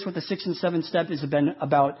experience with the 6th and 7th step has been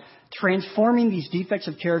about transforming these defects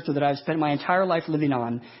of character that I've spent my entire life living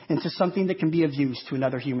on into something that can be of use to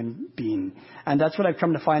another human being. And that's what I've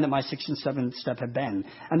come to find that my 6th and 7th step have been.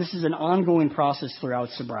 And this is an ongoing process throughout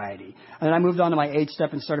sobriety. And then I moved on to my 8th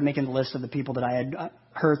step and started making the list of the people that I had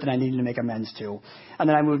hurt that I needed to make amends to. And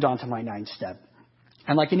then I moved on to my 9th step.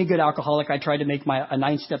 And like any good alcoholic, I tried to make a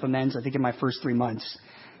 9th step amends, I think, in my first 3 months.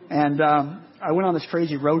 And I went on this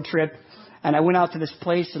crazy road trip. And I went out to this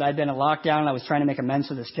place that I'd been in lockdown, and I was trying to make amends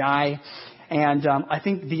to this guy. And I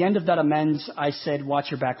think the end of that amends, I said, watch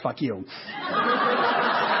your back, fuck you.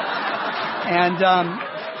 And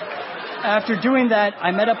after doing that, I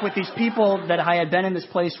met up with these people that I had been in this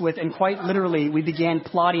place with, and quite literally, we began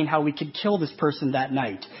plotting how we could kill this person that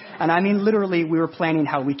night. And I mean literally, we were planning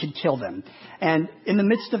how we could kill them. And in the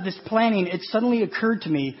midst of this planning, it suddenly occurred to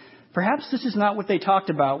me, perhaps this is not what they talked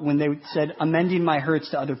about when they said amending my hurts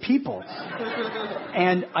to other people.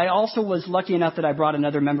 And I also was lucky enough that I brought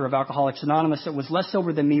another member of Alcoholics Anonymous that was less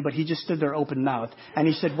sober than me, but he just stood there open mouthed. And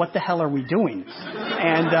he said, what the hell are we doing?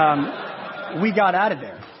 And we got out of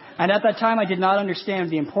there. And at that time, I did not understand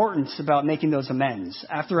the importance about making those amends.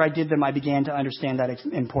 After I did them, I began to understand that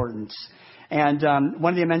importance. And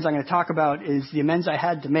one of the amends I'm going to talk about is the amends I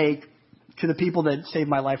had to make to the people that saved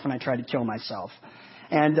my life when I tried to kill myself.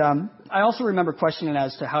 And I also remember questioning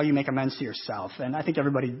as to how you make amends to yourself. And I think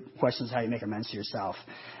everybody questions how you make amends to yourself.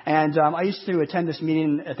 And I used to attend this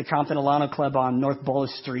meeting at the Compton Alano Club on North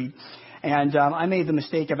Bullis Street. And I made the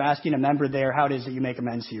mistake of asking a member there how it is that you make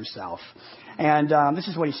amends to yourself. And this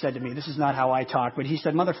is what he said to me. This is not how I talk, but he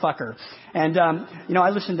said, motherfucker. And, I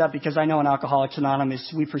listened up because I know in Alcoholics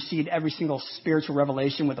Anonymous, we precede every single spiritual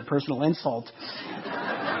revelation with a personal insult.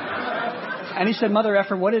 And he said, mother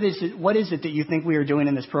effer, what is it that you think we are doing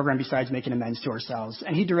in this program besides making amends to ourselves?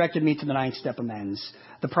 And he directed me to the 9th step amends,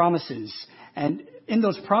 the promises. And in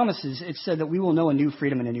those promises, it said that we will know a new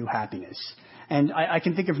freedom and a new happiness. And I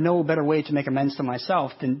can think of no better way to make amends to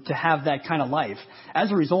myself than to have that kind of life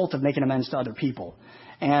as a result of making amends to other people.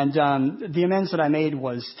 And the amends that I made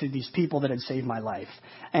was to these people that had saved my life.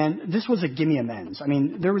 And this was a gimme amends. I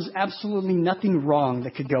mean, there was absolutely nothing wrong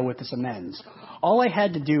that could go with this amends. All I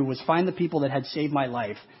had to do was find the people that had saved my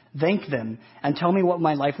life, thank them, and tell me what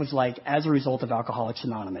my life was like as a result of Alcoholics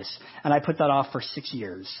Anonymous. And I put that off for 6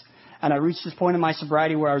 years. And I reached this point in my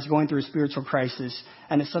sobriety where I was going through a spiritual crisis,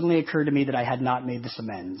 and it suddenly occurred to me that I had not made this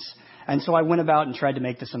amends. And so I went about and tried to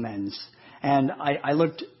make this amends. And I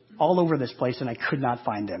looked all over this place, and I could not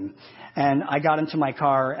find him. And I got into my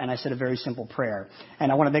car, and I said a very simple prayer.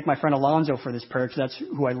 And I want to thank my friend Alonzo for this prayer, because that's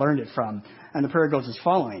who I learned it from. And the prayer goes as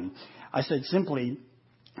following. I said simply,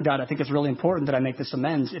 God, I think it's really important that I make this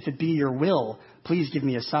amends. If it be your will, please give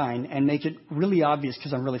me a sign and make it really obvious,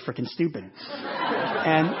 because I'm really freaking stupid.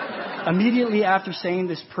 And immediately after saying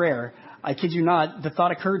this prayer, I kid you not, the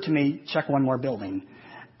thought occurred to me, check one more building.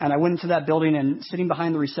 And I went into that building, and sitting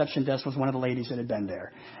behind the reception desk was one of the ladies that had been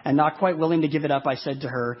there. And not quite willing to give it up, I said to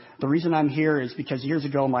her, the reason I'm here is because years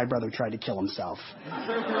ago my brother tried to kill himself.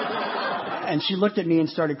 And she looked at me and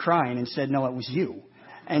started crying and said, no, it was you.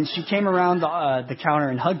 And she came around the counter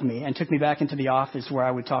and hugged me and took me back into the office where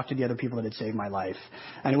I would talk to the other people that had saved my life.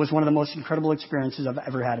 And it was one of the most incredible experiences I've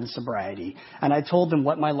ever had in sobriety. And I told them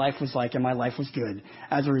what my life was like, and my life was good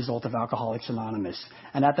as a result of Alcoholics Anonymous.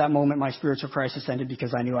 And at that moment, my spiritual crisis ended,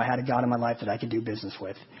 because I knew I had a God in my life that I could do business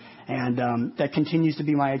with. And that continues to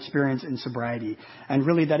be my experience in sobriety. And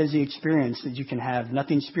really, that is the experience that you can have.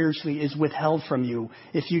 Nothing spiritually is withheld from you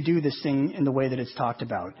if you do this thing in the way that it's talked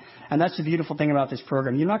about. And that's the beautiful thing about this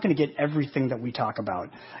program. You're not going to get everything that we talk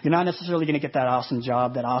about. You're not necessarily going to get that awesome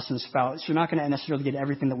job, that awesome spouse. You're not going to necessarily get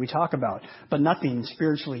everything that we talk about. But nothing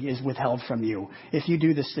spiritually is withheld from you if you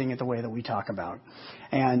do this thing in the way that we talk about.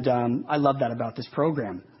 And I love that about this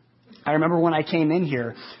program. I remember when I came in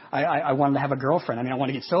here, I wanted to have a girlfriend. I mean, I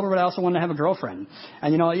wanted to get sober, but I also wanted to have a girlfriend.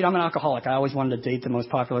 And, I'm an alcoholic. I always wanted to date the most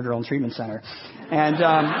popular girl in treatment center. And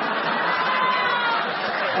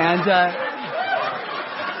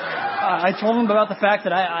I told him about the fact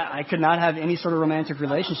that I could not have any sort of romantic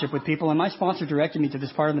relationship with people. And my sponsor directed me to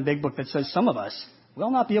this part in the big book that says some of us will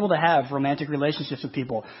not be able to have romantic relationships with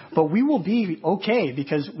people, but we will be okay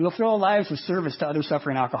because we'll fill our lives with service to other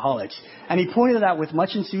suffering alcoholics. And he pointed it out with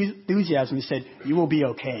much enthusiasm. He said, "You will be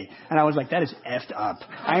okay." And I was like, that is effed up.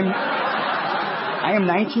 I am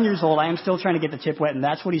 19 years old. I am still trying to get the tip wet, and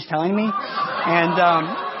that's what he's telling me. And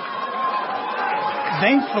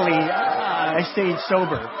thankfully, I stayed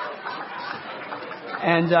sober.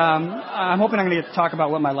 And I'm hoping I'm going to get to talk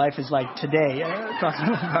about what my life is like today. Talk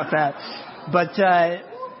about that. But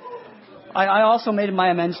I also made my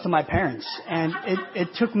amends to my parents, and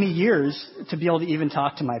it took me years to be able to even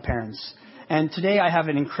talk to my parents. And today I have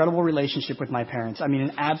an incredible relationship with my parents. I mean,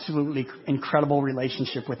 an absolutely incredible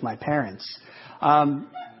relationship with my parents. I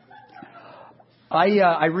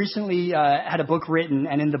recently had a book written,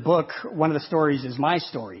 and in the book, one of the stories is my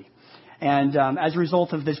story. And as a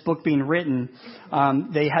result of this book being written,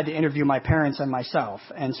 they had to interview my parents and myself.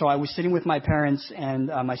 And so I was sitting with my parents and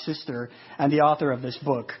my sister and the author of this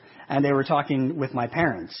book, and they were talking with my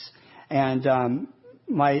parents. And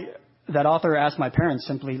that author asked my parents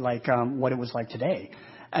simply what it was like today.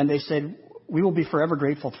 And they said, "We will be forever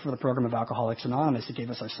grateful for the program of Alcoholics Anonymous that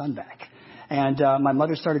gave us our son back." And my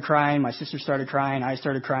mother started crying, my sister started crying, I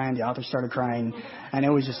started crying, the author started crying, and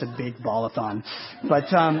it was just a big ballathon.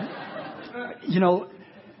 But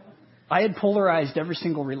I had polarized every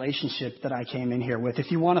single relationship that I came in here with.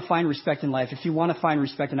 If you want to find respect in life, if you want to find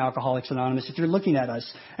respect in Alcoholics Anonymous, if you're looking at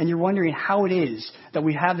us and you're wondering how it is that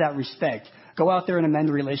we have that respect, go out there and amend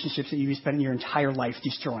the relationships that you've spent your entire life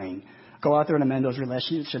destroying. Go out there and amend those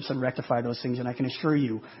relationships and rectify those things, and I can assure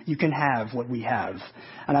you, you can have what we have.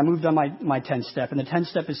 And I moved on my 10th step, and the 10th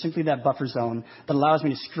step is simply that buffer zone that allows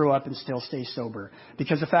me to screw up and still stay sober.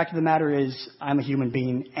 Because the fact of the matter is, I'm a human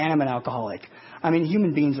being, and I'm an alcoholic. I mean,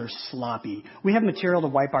 human beings are sloppy. We have material to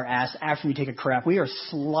wipe our ass after we take a crap. We are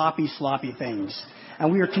sloppy, sloppy things.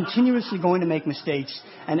 And we are continuously going to make mistakes.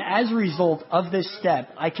 And as a result of this step,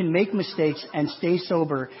 I can make mistakes and stay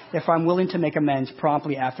sober if I'm willing to make amends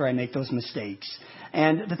promptly after I make those mistakes.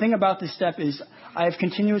 And the thing about this step is I have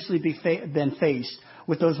continuously been faced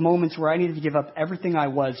with those moments where I needed to give up everything I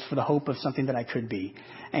was for the hope of something that I could be.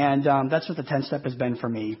 And that's what the 10th step has been for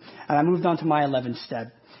me. And I moved on to my 11th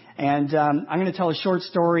step. And I'm going to tell a short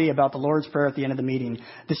story about the Lord's Prayer at the end of the meeting.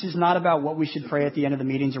 This is not about what we should pray at the end of the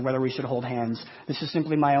meetings or whether we should hold hands. This is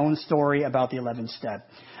simply my own story about the 11th step.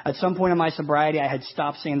 At some point in my sobriety, I had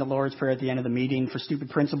stopped saying the Lord's Prayer at the end of the meeting for stupid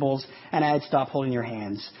principles, and I had stopped holding your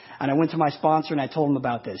hands. And I went to my sponsor and I told him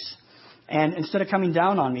about this. And instead of coming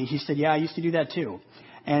down on me, he said, "Yeah, I used to do that too."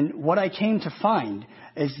 And what I came to find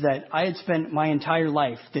is that I had spent my entire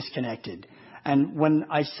life disconnected. And when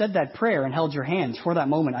I said that prayer and held your hands, for that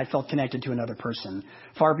moment, I felt connected to another person.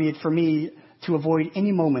 Far be it for me to avoid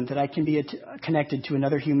any moment that I can be connected to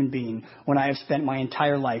another human being when I have spent my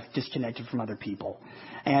entire life disconnected from other people.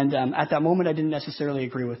 And at that moment, I didn't necessarily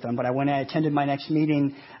agree with them. But when I attended my next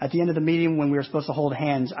meeting, at the end of the meeting, when we were supposed to hold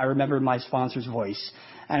hands, I remembered my sponsor's voice.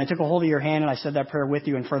 And I took a hold of your hand and I said that prayer with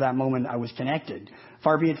you. And for that moment, I was connected.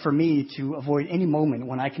 Far be it for me to avoid any moment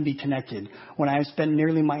when I can be connected, when I have spent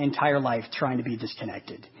nearly my entire life trying to be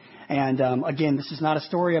disconnected. And again, this is not a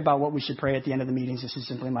story about what we should pray at the end of the meetings. This is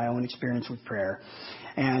simply my own experience with prayer.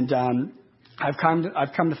 And I've come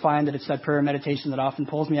to find that it's that prayer and meditation that often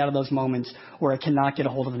pulls me out of those moments where I cannot get a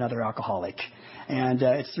hold of another alcoholic. And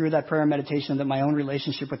it's through that prayer and meditation that my own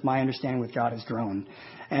relationship with my understanding with God has grown.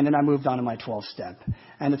 And then I moved on to my 12th step.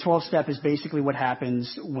 And the 12th step is basically what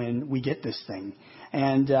happens when we get this thing.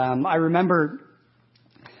 And I remember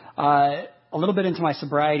a little bit into my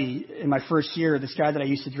sobriety, in my first year, this guy that I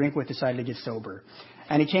used to drink with decided to get sober.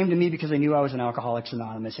 And he came to me because I knew I was in Alcoholics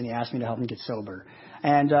Anonymous, and he asked me to help him get sober.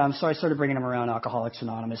 And so I started bringing him around Alcoholics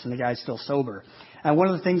Anonymous, and the guy's still sober. And one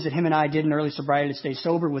of the things that him and I did in early sobriety to stay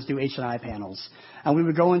sober was do H&I panels. And we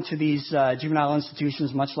would go into these juvenile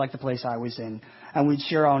institutions, much like the place I was in, and we'd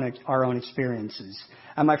share our own experiences.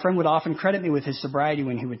 And my friend would often credit me with his sobriety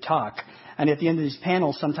when he would talk. And at the end of these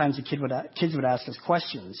panels, sometimes the kids would ask us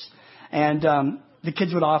questions. And the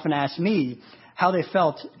kids would often ask me how they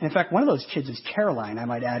felt. In fact, one of those kids is Caroline, I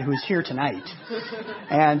might add, who is here tonight.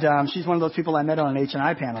 And she's one of those people I met on an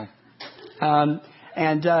H&I panel.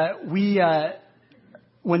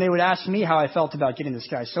 When they would ask me how I felt about getting this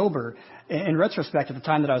guy sober, in retrospect, at the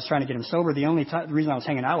time that I was trying to get him sober, the reason I was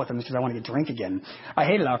hanging out with him is because I wanted to drink again. I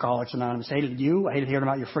hated Alcoholics Anonymous. I hated you. I hated hearing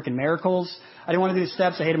about your frickin' miracles. I didn't want to do the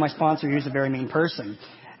steps. I hated my sponsor. He was a very mean person.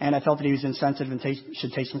 And I felt that he was insensitive and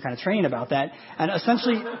should take some kind of training about that. And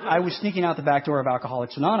essentially, I was sneaking out the back door of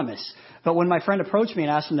Alcoholics Anonymous. But when my friend approached me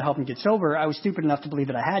and asked him to help him get sober, I was stupid enough to believe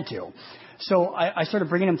that I had to. So I started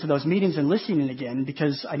bringing him to those meetings and listening again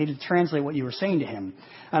because I needed to translate what you were saying to him.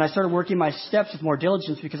 And I started working my steps with more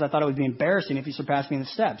diligence because I thought it would be embarrassing if he surpassed me in the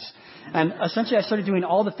steps. And essentially, I started doing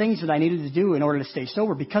all the things that I needed to do in order to stay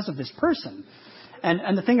sober because of this person.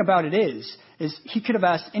 And the thing about it is he could have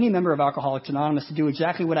asked any member of Alcoholics Anonymous to do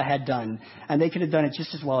exactly what I had done, and they could have done it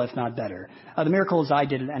just as well, if not better. The miracle is I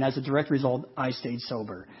did it, and as a direct result, I stayed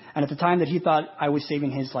sober. And at the time that he thought I was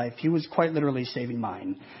saving his life, he was quite literally saving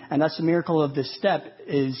mine. And that's the miracle of this step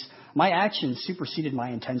is my actions superseded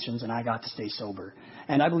my intentions, and I got to stay sober.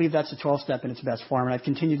 And I believe that's the 12th step in its best form, and I've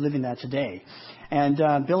continued living that today. And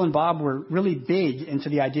Bill and Bob were really big into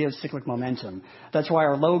the idea of cyclic momentum. That's why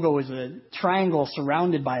our logo is a triangle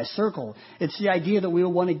surrounded by a circle. It's the idea that we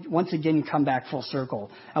will want to once again come back full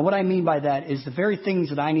circle. And what I mean by that is the very things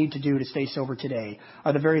that I need to do to stay sober today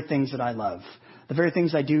are the very things that I love. The very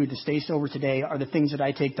things I do to stay sober today are the things that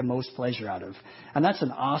I take the most pleasure out of. And that's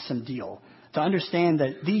an awesome deal. To understand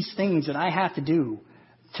that these things that I have to do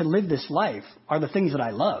to live this life are the things that I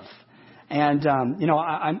love. And,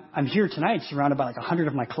 I'm here tonight surrounded by like 100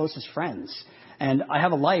 of my closest friends. And I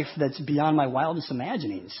have a life that's beyond my wildest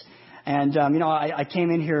imaginings. And, I came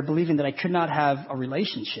in here believing that I could not have a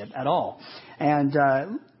relationship at all. And,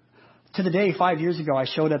 to the day 5 years ago, I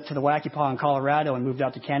showed up to the Wacky Paw in Colorado and moved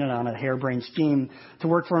out to Canada on a harebrained scheme to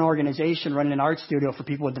work for an organization running an art studio for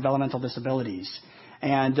people with developmental disabilities.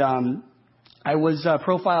 And, I was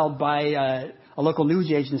profiled by a local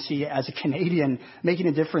news agency as a Canadian making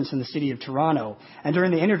a difference in the city of Toronto. And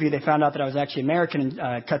during the interview, they found out that I was actually American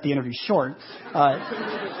and cut the interview short.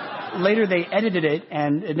 Later, they edited it,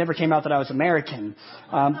 and it never came out that I was American.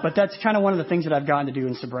 But that's kind of one of the things that I've gotten to do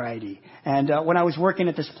in sobriety. And when I was working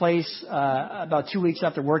at this place, about 2 weeks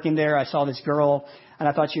after working there, I saw this girl, and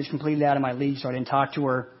I thought she was completely out of my league, so I didn't talk to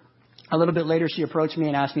her. A little bit later, she approached me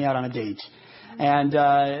and asked me out on a date. And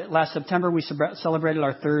last September, we celebrated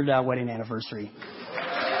our third wedding anniversary.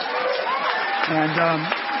 And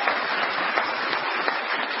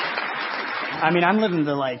I'm living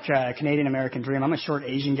the Canadian-American dream. I'm a short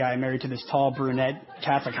Asian guy married to this tall brunette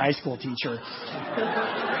Catholic high school teacher.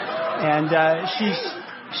 And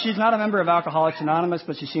she's not a member of Alcoholics Anonymous,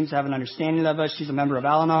 but she seems to have an understanding of us. She's a member of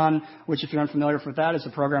Al-Anon, which, if you're unfamiliar with that, is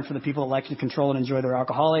a program for the people that like to control and enjoy their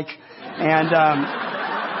alcoholic. And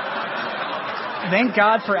thank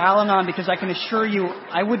God for Al-Anon, because I can assure you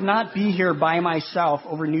I would not be here by myself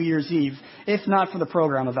over New Year's Eve if not for the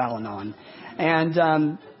program of Al-Anon. And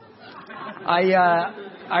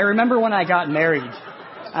I remember when I got married.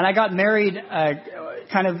 And I got married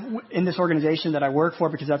kind of in this organization that I work for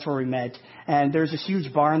because that's where we met. And there's this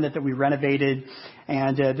huge barn that we renovated.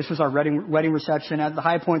 And this was our wedding reception. At the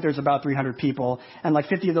high point, there's about 300 people. And like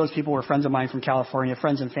 50 of those people were friends of mine from California,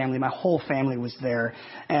 friends and family. My whole family was there.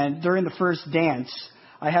 And during the first dance,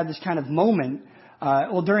 I had this kind of moment.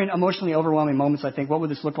 During emotionally overwhelming moments, I think, what would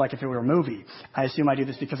this look like if it were a movie? I assume I do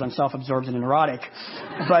this because I'm self-absorbed and neurotic.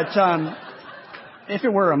 But if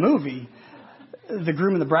it were a movie, the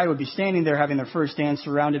groom and the bride would be standing there having their first dance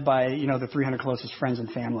surrounded by, the 300 closest friends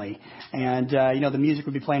and family. And, the music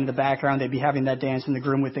would be playing in the background. They'd be having that dance, and the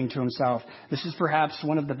groom would think to himself, this is perhaps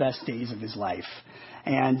one of the best days of his life.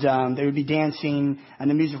 And they would be dancing, and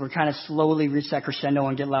the music would kind of slowly reach that crescendo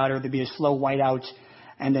and get louder. There'd be a slow whiteout,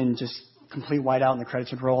 and then just complete whiteout, and the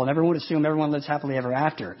credits would roll. And everyone would assume everyone lives happily ever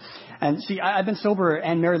after. And see, I've been sober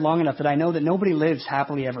and married long enough that I know that nobody lives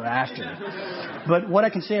happily ever after. But what I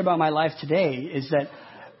can say about my life today is that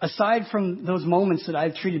aside from those moments that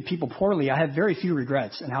I've treated people poorly, I have very few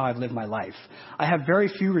regrets in how I've lived my life. I have very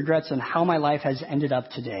few regrets in how my life has ended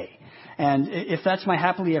up today. And if that's my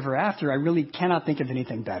happily ever after, I really cannot think of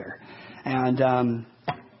anything better. And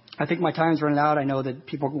I think my time's running out. I know that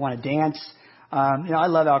people want to dance. I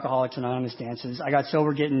love Alcoholics Anonymous dances. I got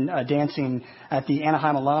sober dancing at the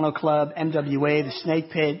Anaheim Alano Club, MWA, the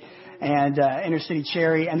Snake Pit, and Inner City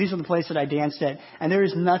Cherry. And these are the places that I danced at. And there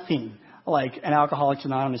is nothing like an Alcoholics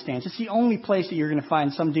Anonymous dance. It's the only place that you're going to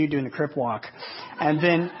find some dude doing a crip walk. And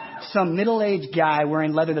then some middle-aged guy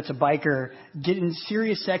wearing leather that's a biker getting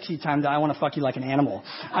serious sexy time to I want to fuck you like an animal.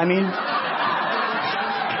 I mean,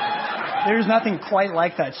 there's nothing quite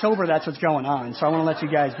like that. Sober, that's what's going on. So I want to let you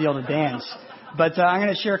guys be able to dance. But I'm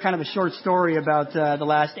going to share kind of a short story about the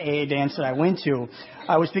last AA dance that I went to.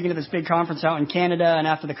 I was speaking at this big conference out in Canada, and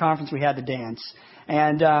after the conference, we had the dance.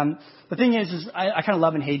 And the thing is I kind of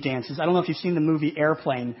love and hate dances. I don't know if you've seen the movie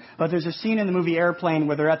Airplane, but there's a scene in the movie Airplane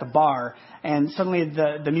where they're at the bar, and suddenly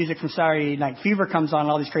the music from Saturday Night Fever comes on, and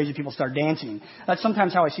all these crazy people start dancing. That's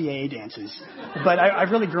sometimes how I see AA dances. But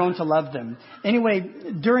I've really grown to love them. Anyway,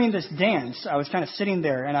 during this dance, I was kind of sitting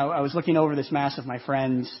there, and I was looking over this mass of my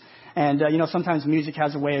friends. And, sometimes music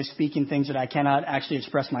has a way of speaking things that I cannot actually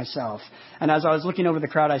express myself. And as I was looking over the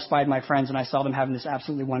crowd, I spied my friends, and I saw them having this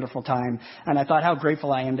absolutely wonderful time. And I thought how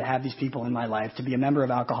grateful I am to have these people in my life, to be a member of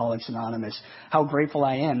Alcoholics Anonymous. How grateful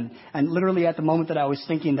I am. And literally at the moment that I was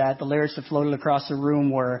thinking that, the lyrics that floated across the room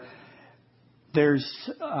were, there's,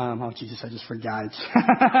 oh Jesus, I just forgot.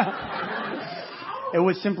 It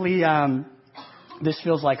was simply, this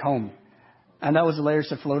feels like home. And that was the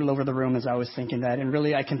lyrics that floated over the room as I was thinking that. And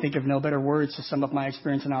really, I can think of no better words to sum up my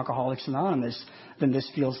experience in Alcoholics Anonymous than this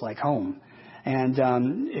feels like home. And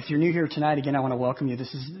if you're new here tonight, again, I want to welcome you.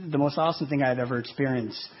 This is the most awesome thing I've ever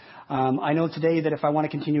experienced. I know today that if I want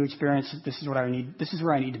to continue to experience it, this is where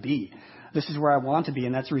I need to be. This is where I want to be,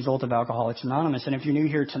 and that's a result of Alcoholics Anonymous. And if you're new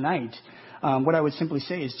here tonight, what I would simply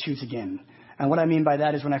say is choose again. And what I mean by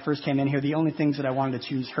that is when I first came in here, the only things that I wanted to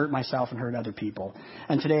choose hurt myself and hurt other people.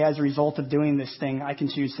 And today, as a result of doing this thing, I can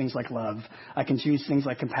choose things like love. I can choose things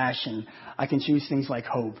like compassion. I can choose things like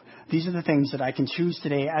hope. These are the things that I can choose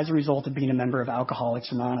today as a result of being a member of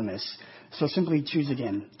Alcoholics Anonymous. So simply choose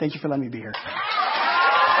again. Thank you for letting me be here.